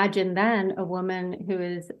imagine then a woman who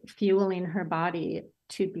is fueling her body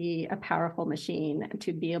to be a powerful machine,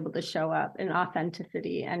 to be able to show up in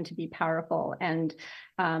authenticity and to be powerful and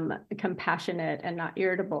compassionate and not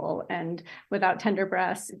irritable and without tender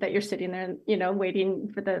breasts, that you're sitting there,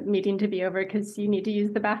 waiting for the meeting to be over because you need to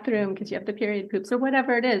use the bathroom because you have the period poops or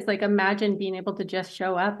whatever it is. Like, imagine being able to just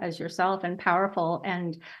show up as yourself and powerful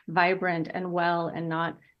and vibrant and well, and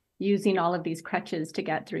not using all of these crutches to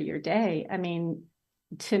get through your day. I mean,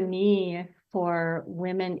 to me, for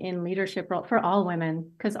women in leadership role, for all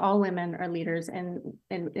women, because all women are leaders in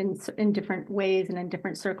different ways and in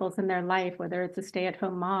different circles in their life, whether it's a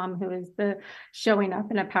stay-at-home mom who is showing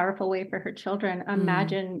up in a powerful way for her children.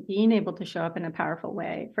 Imagine being able to show up in a powerful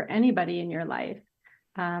way for anybody in your life,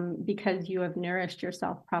 because you have nourished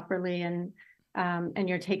yourself properly and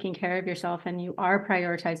you're taking care of yourself and you are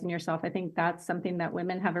prioritizing yourself. I think that's something that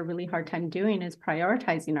women have a really hard time doing, is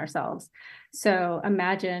prioritizing ourselves. So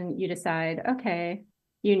imagine you decide, okay,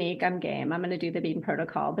 Unique, I'm game, I'm going to do the Bean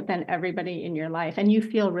protocol, but then everybody in your life, and you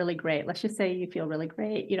feel really great. Let's just say you feel really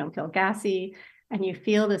great. You don't feel gassy and you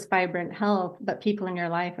feel this vibrant health, but people in your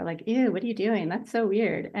life are like, ew, what are you doing? That's so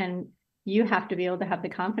weird. And you have to be able to have the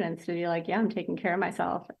confidence to be like, yeah, I'm taking care of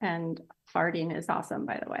myself. And farting is awesome,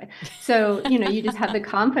 by the way. So, you just have the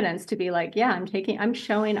confidence to be like, yeah, I'm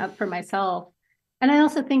showing up for myself. And I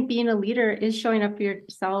also think being a leader is showing up for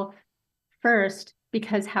yourself first,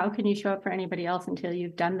 because how can you show up for anybody else until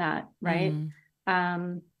you've done that, right?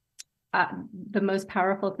 The most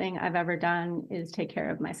powerful thing I've ever done is take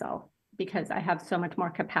care of myself, because I have so much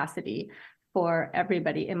more capacity for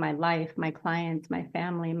everybody in my life, my clients, my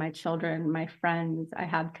family, my children, my friends. I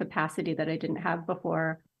have capacity that I didn't have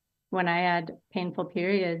before. When I had painful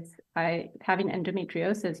periods, having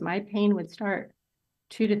endometriosis, my pain would start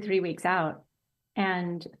 2 to 3 weeks out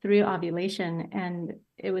and through ovulation, and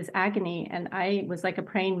it was agony. And I was like a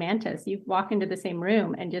praying mantis. You walk into the same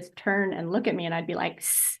room and just turn and look at me and I'd be like,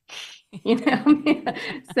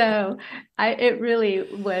 So it really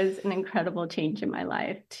was an incredible change in my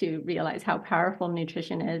life to realize how powerful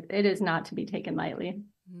nutrition is. It is not to be taken lightly.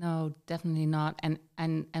 No, definitely not. And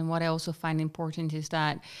what I also find important is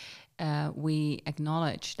that we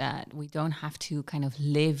acknowledge that we don't have to kind of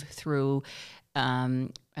live through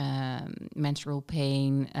menstrual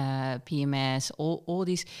pain, PMS, all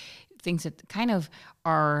these things that kind of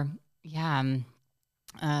are,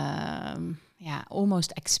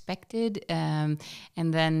 almost expected. And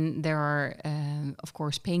then there are, of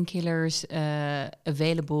course, painkillers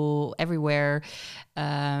available everywhere.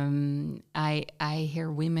 I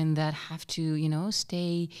hear women that have to,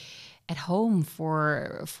 stay at home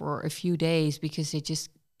for a few days because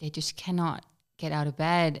they just cannot get out of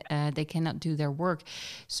bed. They cannot do their work.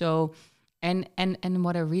 So, and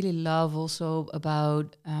what I really love also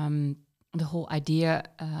about the whole idea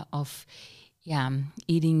of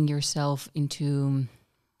eating yourself into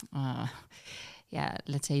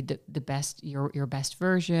let's say the best, your best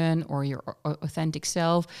version or your authentic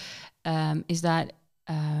self, is that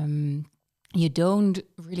you don't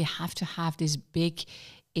really have to have this big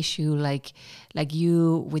issue like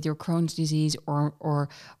you with your Crohn's disease, or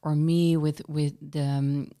me with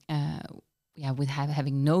the with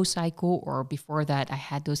having no cycle, or before that I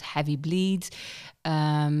had those heavy bleeds.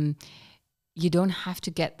 You don't have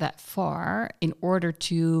to get that far in order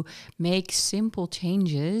to make simple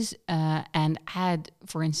changes and add,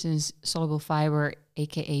 for instance, soluble fiber,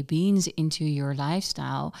 aka beans, into your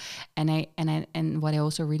lifestyle. And what I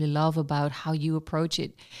also really love about how you approach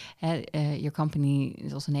it, your company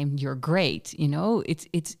is also named You're Great. You know,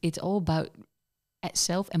 it's all about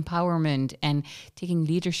self-empowerment and taking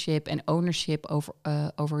leadership and ownership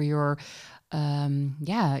over your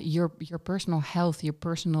your personal health, your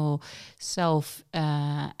personal self,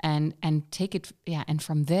 and take it, and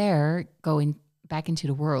from there go back into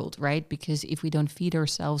the world, right? Because if we don't feed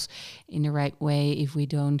ourselves in the right way, if we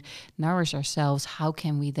don't nourish ourselves, how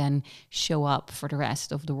can we then show up for the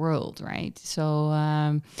rest of the world, right?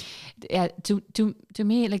 So to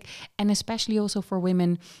me, like, and especially also for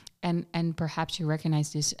women, and perhaps you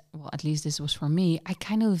recognize this, well, at least this was for me, I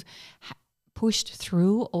kind of pushed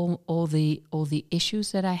through all the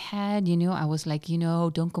issues that I had. You know, I was like,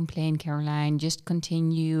 don't complain, Caroline, just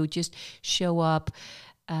continue, just show up,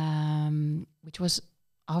 which was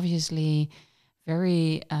obviously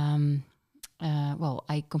very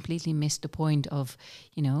I completely missed the point of,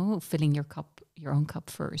 filling your own cup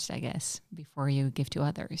first, I guess, before you give to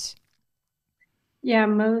others. Yeah,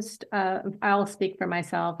 I'll speak for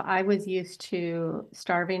myself. I was used to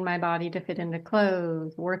starving my body to fit into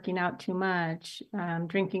clothes, working out too much,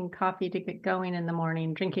 drinking coffee to get going in the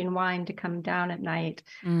morning, drinking wine to come down at night.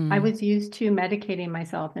 I was used to medicating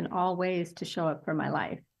myself in all ways to show up for my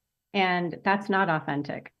life. And that's not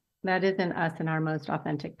authentic. That isn't us in our most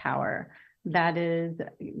authentic power. That is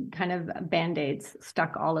kind of Band-Aids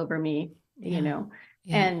stuck all over me,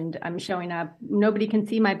 Yeah. And I'm showing up. Nobody can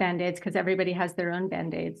see my Band-Aids because everybody has their own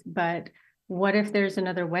Band-Aids. But what if there's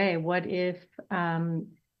another way? What if,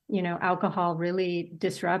 alcohol really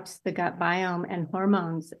disrupts the gut biome and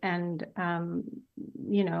hormones and,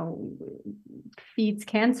 feeds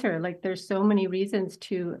cancer? Like, there's so many reasons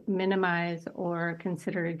to minimize or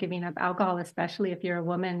consider giving up alcohol, especially if you're a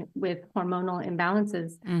woman with hormonal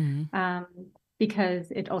imbalances. Because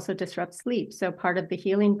it also disrupts sleep. So part of the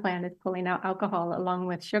healing plan is pulling out alcohol along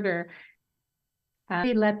with sugar.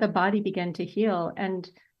 Let the body begin to heal. And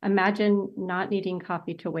imagine not needing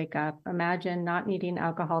coffee to wake up. Imagine not needing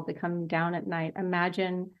alcohol to come down at night.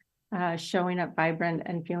 Imagine showing up vibrant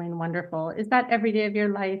and feeling wonderful. Is that every day of your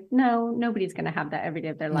life? No, nobody's going to have that every day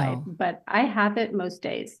of their life. But I have it most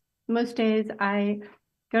days. Most days I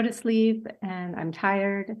go to sleep and I'm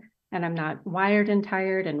tired, and I'm not wired and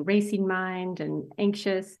tired and racing mind and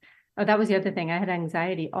anxious. Oh, that was the other thing. I had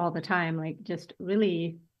anxiety all the time, like just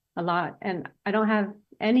really a lot. And I don't have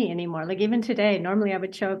any anymore. Like even today, normally I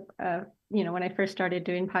would show up, when I first started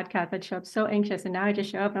doing podcasts, I'd show up so anxious. And now I just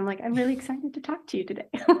show up and I'm like, I'm really excited to talk to you today.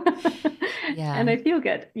 And I feel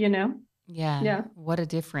good, Yeah. What a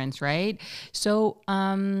difference, right? So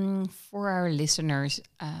for our listeners,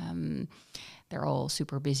 they're all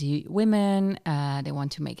super busy women. They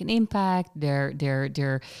want to make an impact.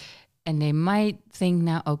 And they might think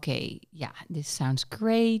now, okay, yeah, this sounds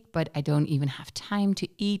great, but I don't even have time to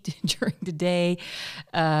eat during the day.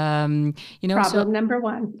 Problem number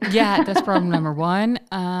one. Yeah, that's problem number one.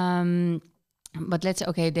 But let's say,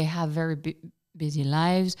 okay, they have very busy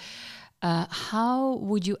lives. How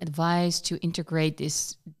would you advise to integrate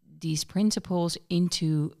these principles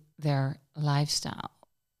into their lifestyle?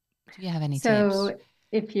 Do you have any tips? So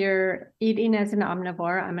if you're eating as an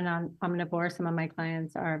omnivore, I'm an omnivore. Some of my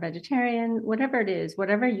clients are vegetarian, whatever it is,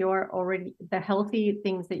 whatever the healthy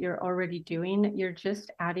things that you're already doing, you're just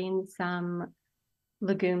adding some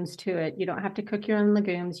legumes to it. You don't have to cook your own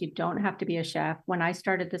legumes. You don't have to be a chef. When I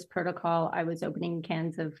started this protocol, I was opening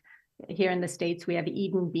cans of, here in the States, we have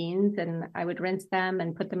Eden beans, and I would rinse them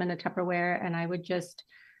and put them in a Tupperware, and I would just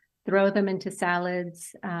throw them into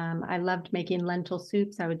salads. I loved making lentil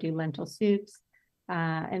soups. I would do lentil soups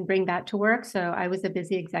and bring that to work. So I was a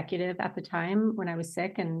busy executive at the time when I was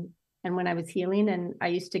sick and when I was healing. And I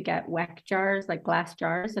used to get WEC jars, like glass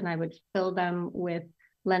jars, and I would fill them with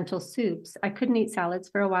lentil soups. I couldn't eat salads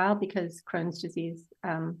for a while because Crohn's disease,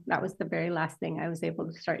 that was the very last thing I was able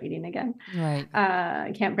to start eating again. Right.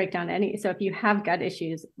 I can't break down any. So if you have gut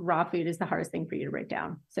issues, raw food is the hardest thing for you to break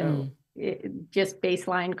down. So just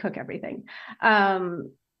baseline, cook everything.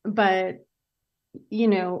 But,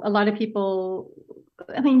 a lot of people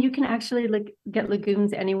I mean, you can actually get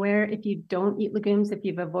legumes anywhere. If you don't eat legumes, if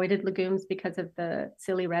you've avoided legumes because of the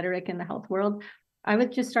silly rhetoric in the health world, I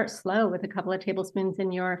would just start slow with a couple of tablespoons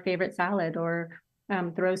in your favorite salad, or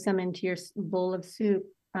throw some into your bowl of soup.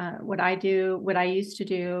 What I used to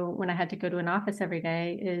do when I had to go to an office every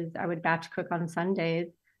day is I would batch cook on Sundays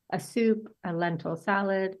a soup, a lentil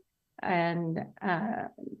salad, and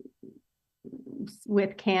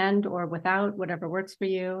with canned or without, whatever works for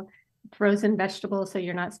you, frozen vegetables, so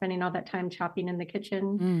you're not spending all that time chopping in the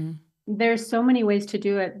kitchen. There's so many ways to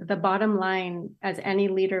do it. The bottom line, as any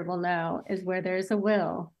leader will know, is where there's a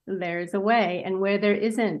will, there's a way, and where there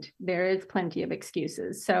isn't, there is plenty of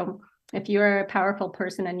excuses. So if you're a powerful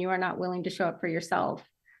person and you are not willing to show up for yourself,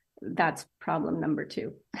 that's problem number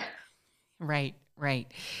 2. Right,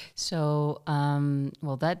 right. So,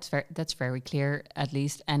 well, that's very clear, at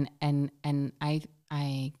least, and I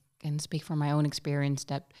can speak from my own experience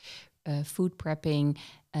that food prepping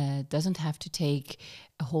doesn't have to take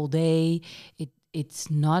a whole day. It's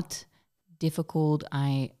not difficult.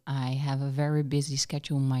 I have a very busy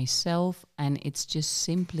schedule myself, and it's just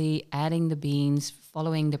simply adding the beans,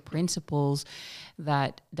 following the principles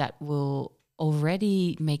that will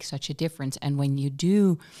already make such a difference. And when you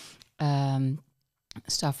do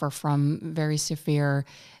suffer from very severe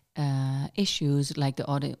issues like the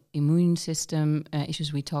autoimmune system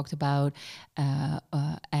issues we talked about,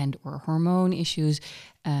 and or hormone issues,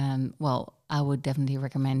 well, I would definitely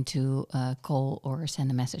recommend to call or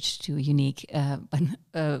send a message to Unique. But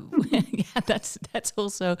yeah, that's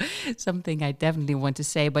also something I definitely want to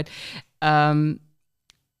say. But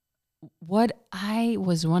what I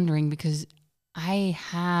was wondering, because I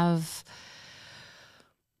have,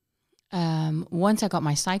 once I got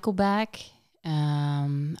my cycle back,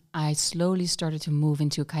 I slowly started to move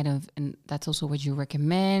into a kind of, and that's also what you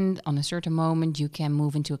recommend, on a certain moment, you can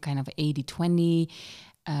move into a kind of 80-20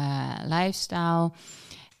 lifestyle.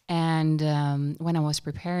 And when I was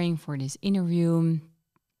preparing for this interview,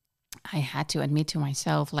 I had to admit to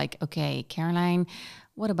myself, like, okay, Caroline,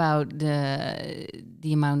 what about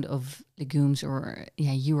the amount of legumes or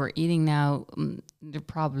you are eating now? They're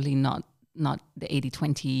probably not the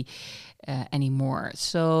 80-20 anymore.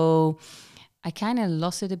 So I kind of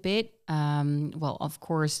lost it a bit. Well, of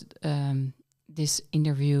course, this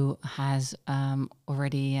interview has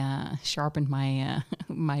already sharpened my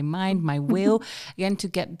my mind, my will again to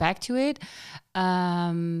get back to it.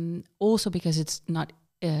 Also because it's not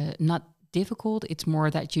difficult. It's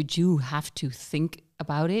more that you do have to think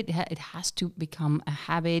about it. It has to become a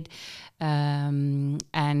habit, and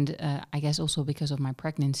I guess also because of my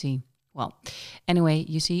pregnancy. Well, anyway,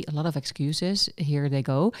 you see a lot of excuses. Here they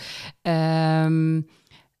go.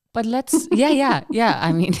 But let's, yeah.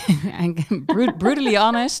 I mean, I'm brutally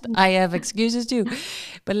honest. I have excuses too.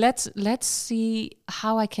 But let's see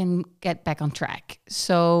how I can get back on track.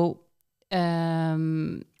 So,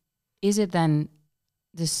 is it then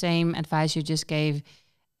the same advice you just gave?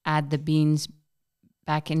 Add the beans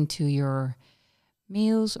back into your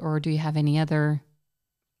meals, or do you have any other?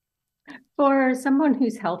 For someone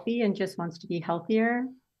who's healthy and just wants to be healthier,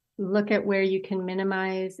 look at where you can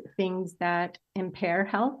minimize things that impair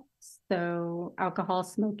health. So alcohol,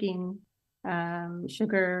 smoking,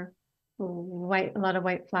 sugar, a lot of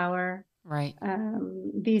white flour. Right.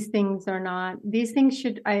 These things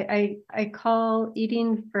should, I call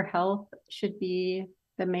eating for health should be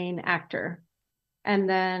the main actor. And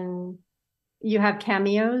then you have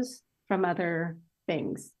cameos from other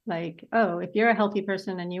things, like, oh, if you're a healthy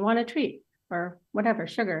person and you want a treat or whatever,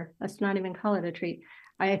 sugar, let's not even call it a treat.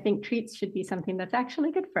 I think treats should be something that's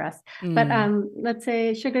actually good for us. But let's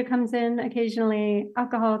say sugar comes in occasionally,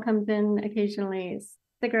 alcohol comes in occasionally,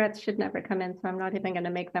 cigarettes should never come in, so I'm not even going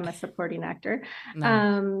to make them a supporting actor.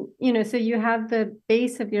 No. So you have the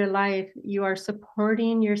base of your life, you are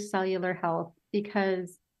supporting your cellular health,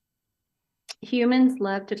 because humans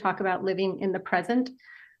love to talk about living in the present,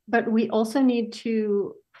 but we also need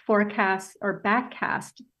to forecast or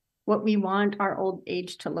backcast what we want our old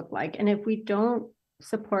age to look like. And if we don't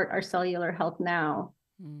support our cellular health now,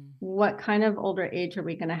 what kind of older age are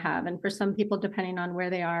we going to have? And for some people, depending on where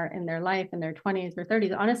they are in their life, in their 20s or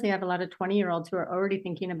 30s, honestly, I have a lot of 20-year-olds who are already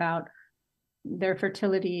thinking about their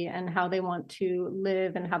fertility and how they want to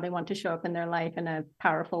live and how they want to show up in their life in a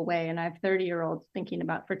powerful way. And I have 30-year-olds thinking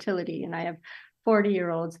about fertility, and I have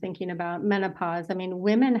 40-year-olds thinking about menopause. I mean,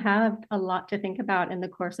 women have a lot to think about in the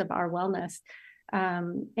course of our wellness.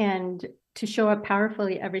 And to show up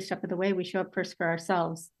powerfully every step of the way, we show up first for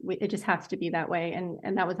ourselves. It just has to be that way.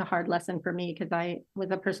 And that was a hard lesson for me, because I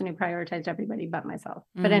was a person who prioritized everybody but myself.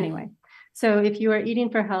 But anyway, so if you are eating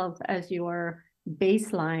for health as your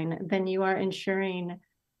baseline, then you are ensuring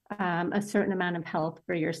a certain amount of health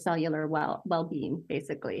for your cellular well-being,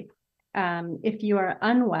 basically. If you are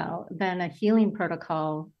unwell, then a healing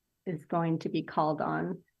protocol is going to be called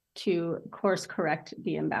on to course correct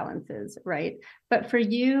the imbalances, right? But for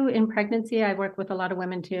you in pregnancy, I work with a lot of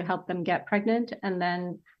women to help them get pregnant, and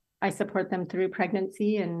then I support them through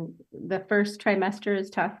pregnancy. And the first trimester is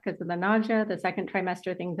tough because of the nausea. The second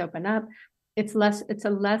trimester, things open up. It's a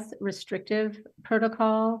less restrictive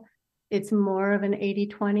protocol. It's more of an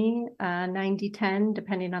 80-20, 90-10,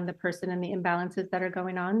 depending on the person and the imbalances that are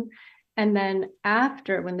going on. And then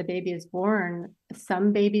after, when the baby is born,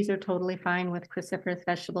 some babies are totally fine with cruciferous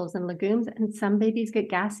vegetables and legumes, and some babies get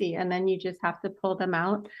gassy, and then you just have to pull them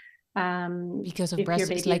out. Because of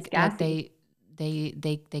breast, it's like they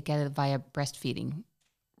get it via breastfeeding.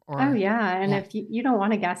 Oh yeah, and if you don't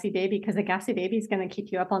want a gassy baby, because a gassy baby is going to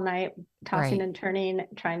keep you up all night, tossing and turning,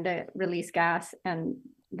 trying to release gas, and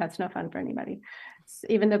that's no fun for anybody.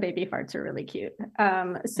 Even though baby farts are really cute.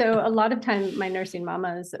 So a lot of times my nursing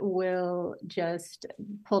mamas will just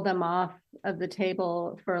pull them off of the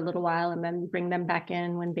table for a little while and then bring them back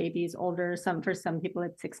in when baby's older. For some people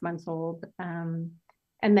it's 6 months old.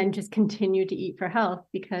 And then just continue to eat for health,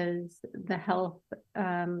 because the health,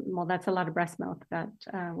 well, that's a lot of breast milk that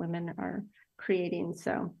women are creating.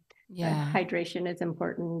 So hydration is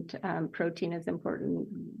important. Protein is important.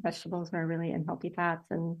 Vegetables are really in healthy fats.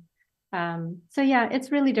 And so yeah,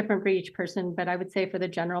 it's really different for each person, but I would say for the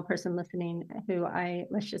general person listening who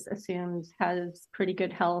let's just assume has pretty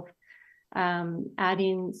good health,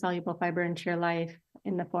 adding soluble fiber into your life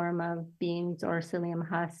in the form of beans or psyllium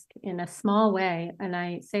husk in a small way. And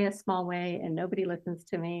I say a small way and nobody listens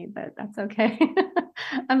to me, but that's okay.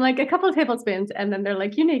 I'm like a couple of tablespoons, and then they're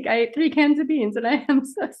like, Unique, I ate 3 cans of beans and I am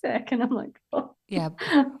so sick. And I'm like, oh. Yeah.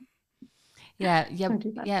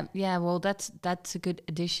 Well, that's a good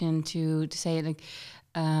addition to say, like,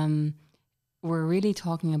 we're really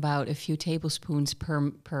talking about a few tablespoons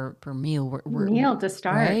per meal. Meal to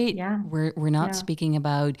start, right? Yeah. We're not speaking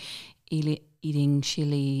about eating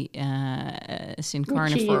chili sin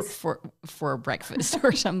carne for breakfast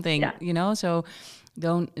or something, you know. So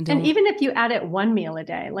don't. And even if you add it 1 meal a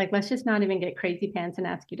day, like let's just not even get crazy pants and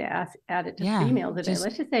ask you to add it to 3 meals a day.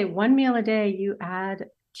 Let's just say 1 meal a day you add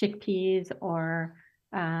chickpeas or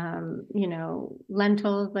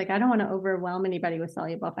lentils. Like, I don't want to overwhelm anybody with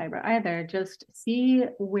soluble fiber either. Just see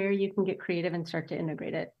where you can get creative and start to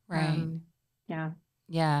integrate it. Right.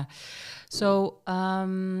 Yeah. So,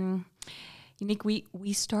 Unique,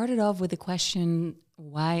 we started off with the question,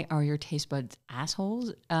 why are your taste buds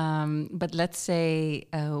assholes? But let's say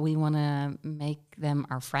we want to make them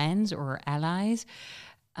our friends or allies.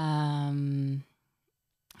 How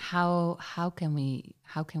can we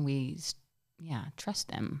trust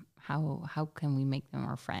them? How can we make them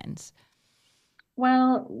our friends?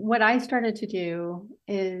 Well, what I started to do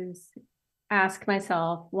is ask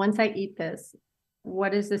myself, once I eat this,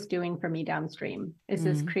 what is this doing for me downstream? Is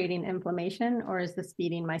this creating inflammation, or is this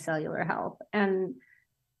feeding my cellular health? And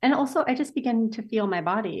also I just began to feel my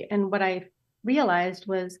body. And what I realized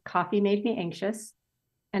was coffee made me anxious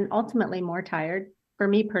and ultimately more tired. For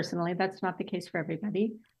me personally, that's not the case for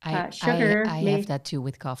everybody. Sugar. I have that too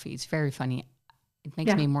with coffee. It's very funny. It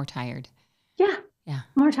makes me more tired. Yeah,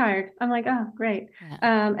 more tired. I'm like, oh, great.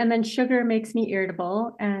 Yeah. And then sugar makes me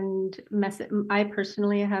irritable and I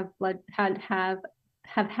personally have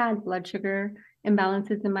had blood sugar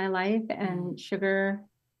imbalances in my life, and sugar,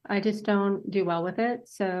 I just don't do well with it.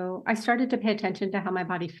 So I started to pay attention to how my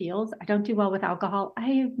body feels. I don't do well with alcohol.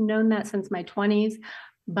 I've known that since my 20s.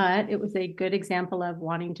 But it was a good example of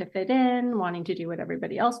wanting to fit in, wanting to do what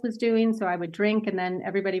everybody else was doing. So I would drink, and then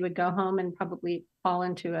everybody would go home and probably fall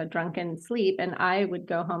into a drunken sleep. And I would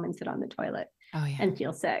go home and sit on the toilet and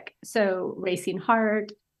feel sick. So racing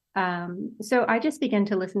heart. So I just began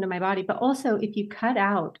to listen to my body. But also, if you cut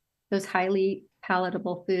out those highly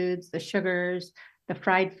palatable foods, the sugars, the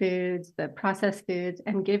fried foods, the processed foods,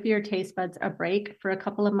 and give your taste buds a break for a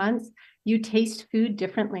couple of months, you taste food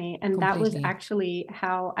differently. And that was actually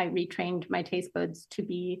how I retrained my taste buds to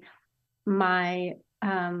be my,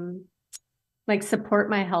 support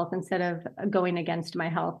my health instead of going against my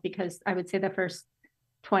health. Because I would say the first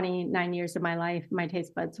 29 years of my life, my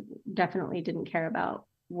taste buds definitely didn't care about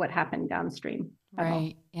what happened downstream.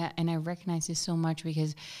 Right. Yeah. And I recognize this so much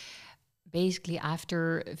because basically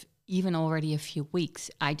after even already a few weeks,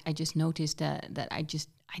 I just noticed that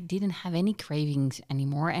I didn't have any cravings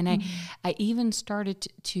anymore. And I even started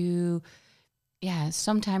to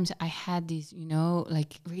sometimes I had these,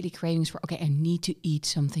 like really cravings for, okay, I need to eat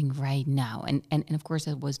something right now. And of course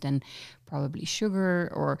that was then probably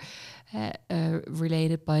sugar or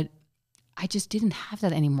related, but I just didn't have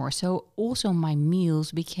that anymore. So also my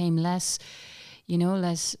meals became less,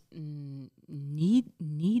 less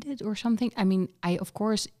needed or something. I mean, I of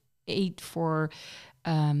course ate for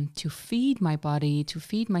to feed my body, to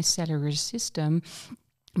feed my cellular system,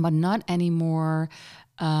 but not anymore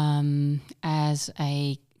as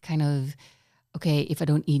a kind of, okay, if I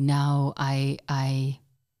don't eat now,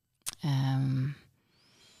 um,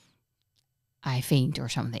 I faint or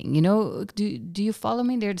something. Do you follow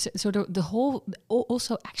me? There's so the whole,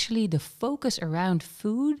 also actually the focus around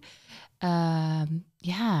food, it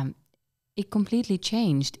completely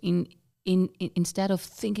changed in instead of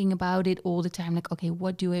thinking about it all the time, like, okay,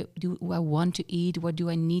 what do I want to eat? What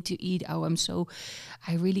do I need to eat? Oh,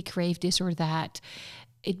 I really crave this or that.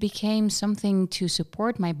 It became something to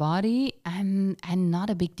support my body and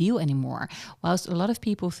not a big deal anymore. Whilst a lot of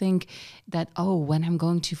people think that, oh, when I'm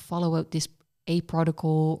going to follow out this a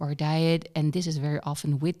protocol or diet, and this is very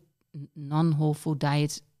often with non-whole food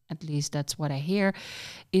diets, at least that's what I hear,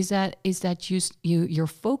 is that your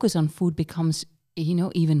focus on food becomes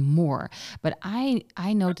even more. But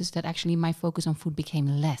I noticed that actually my focus on food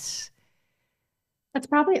became less. That's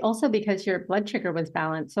probably also because your blood sugar was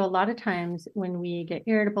balanced. So a lot of times when we get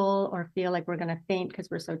irritable or feel like we're going to faint because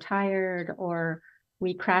we're so tired, or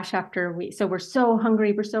we crash after so we're so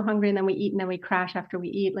hungry, and then we eat and then we crash after we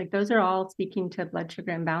eat. Like those are all speaking to blood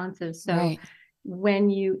sugar imbalances. So right. When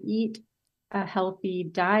you eat a healthy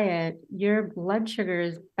diet, your blood sugar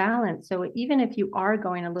is balanced. So even if you are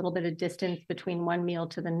going a little bit of distance between one meal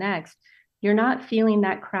to the next, you're not feeling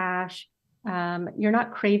that crash. You're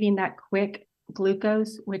not craving that quick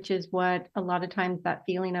glucose, which is what a lot of times that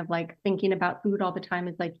feeling of like thinking about food all the time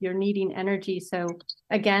is like you're needing energy. So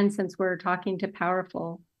again, since we're talking to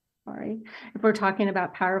if we're talking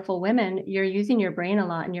about powerful women, you're using your brain a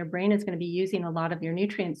lot, and your brain is going to be using a lot of your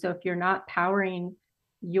nutrients. So if you're not powering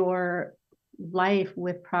your life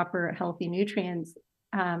with proper healthy nutrients,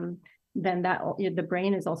 then the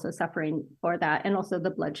brain is also suffering for that, and also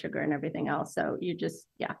the blood sugar and everything else. So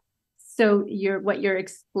So what you're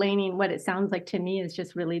explaining, what it sounds like to me, is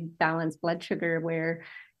just really balanced blood sugar, where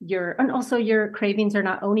and also your cravings are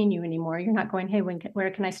not owning you anymore. You're not going, hey, where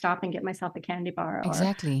can I stop and get myself a candy bar?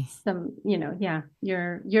 Exactly. Or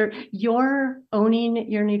you're owning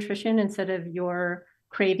your nutrition instead of your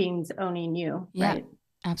cravings owning you. Yeah, right?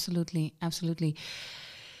 Absolutely. Absolutely.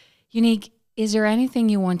 Unique, is there anything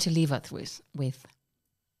you want to leave us with?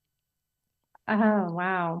 Oh,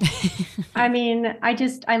 wow. I mean,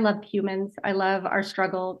 I love humans. I love our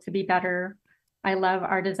struggle to be better. I love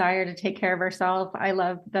our desire to take care of ourselves. I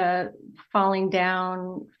love the falling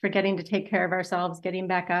down, forgetting to take care of ourselves, getting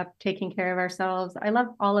back up, taking care of ourselves. I love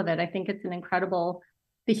all of it. I think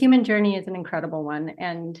the human journey is an incredible one.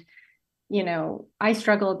 And, I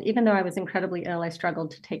struggled, even though I was incredibly ill, I struggled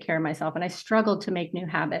to take care of myself, and I struggled to make new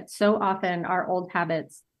habits. So often our old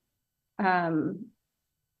habits,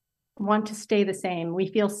 want to stay the same. We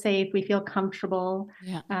feel safe. We feel comfortable.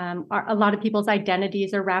 Yeah. A lot of people's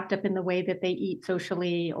identities are wrapped up in the way that they eat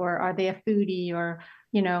socially, or are they a foodie, or,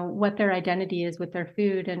 what their identity is with their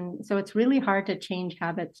food. And so it's really hard to change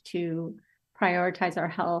habits to prioritize our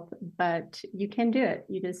health, but you can do it.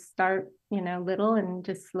 You just start, little, and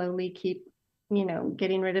just slowly keep,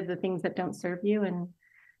 getting rid of the things that don't serve you. And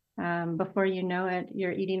before you know it,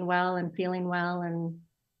 you're eating well and feeling well, and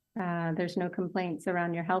there's no complaints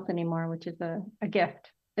around your health anymore, which is a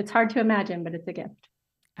gift. It's hard to imagine, but it's a gift.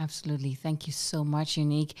 Absolutely. Thank you so much,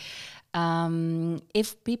 Unique.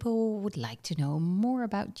 If people would like to know more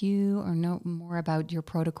about you or know more about your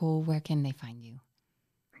protocol, where can they find you?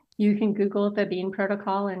 You can Google the Bean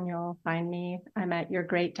Protocol and you'll find me. I'm at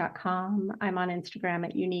you'regreat.com. I'm on Instagram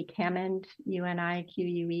at Unique Hammond,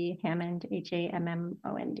 UNIQUE Hammond,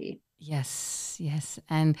 HAMMOND. Yes.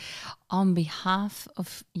 And on behalf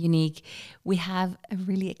of Unique, we have a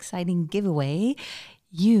really exciting giveaway.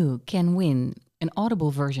 You can win an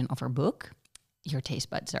Audible version of our book, Your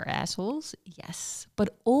Taste Buds Are Assholes. Yes.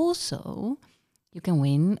 But also, you can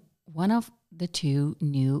win one of the 2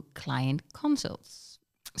 new client consults.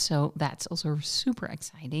 So that's also super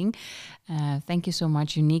exciting. Thank you so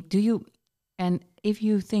much, Unique. And if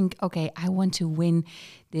you think, okay, I want to win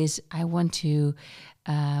this, I want to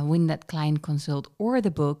win that client consult or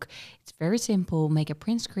the book, it's very simple. Make a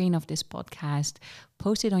print screen of this podcast,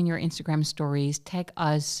 post it on your Instagram stories, tag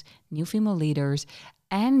us, New Female Leaders,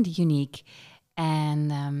 and Unique,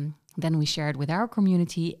 and then we share it with our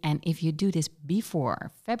community. And if you do this before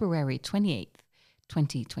February 28th,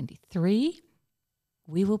 2023,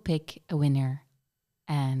 we will pick a winner.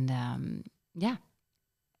 And yeah,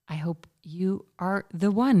 I hope you are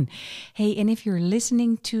the one. Hey, and if you're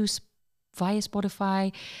listening to via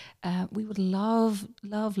Spotify, we would love,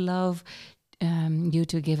 love, love you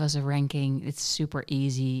to give us a ranking. It's super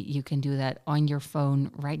easy. You can do that on your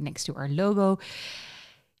phone right next to our logo.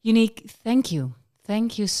 Unique, thank you.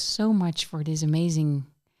 Thank you so much for this amazing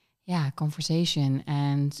conversation,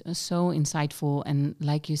 and so insightful. And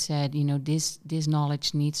like you said, this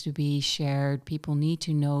knowledge needs to be shared. People need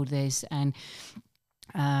to know this. And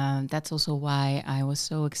that's also why I was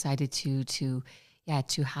so excited to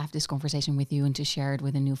have this conversation with you and to share it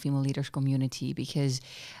with the New Female Leaders community, because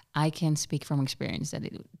I can speak from experience that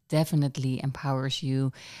it definitely empowers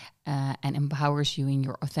you and empowers you in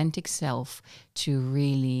your authentic self to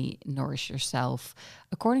really nourish yourself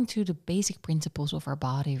according to the basic principles of our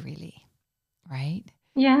body, really, right?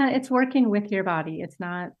 Yeah, it's working with your body. It's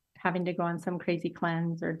not having to go on some crazy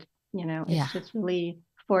cleanse or, it's just really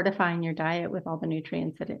fortifying your diet with all the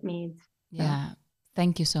nutrients that it needs. Yeah.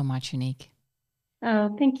 Thank you so much, Unique.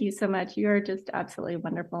 Oh, thank you so much. You're just absolutely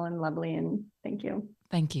wonderful and lovely. And thank you.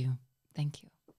 Thank you. Thank you.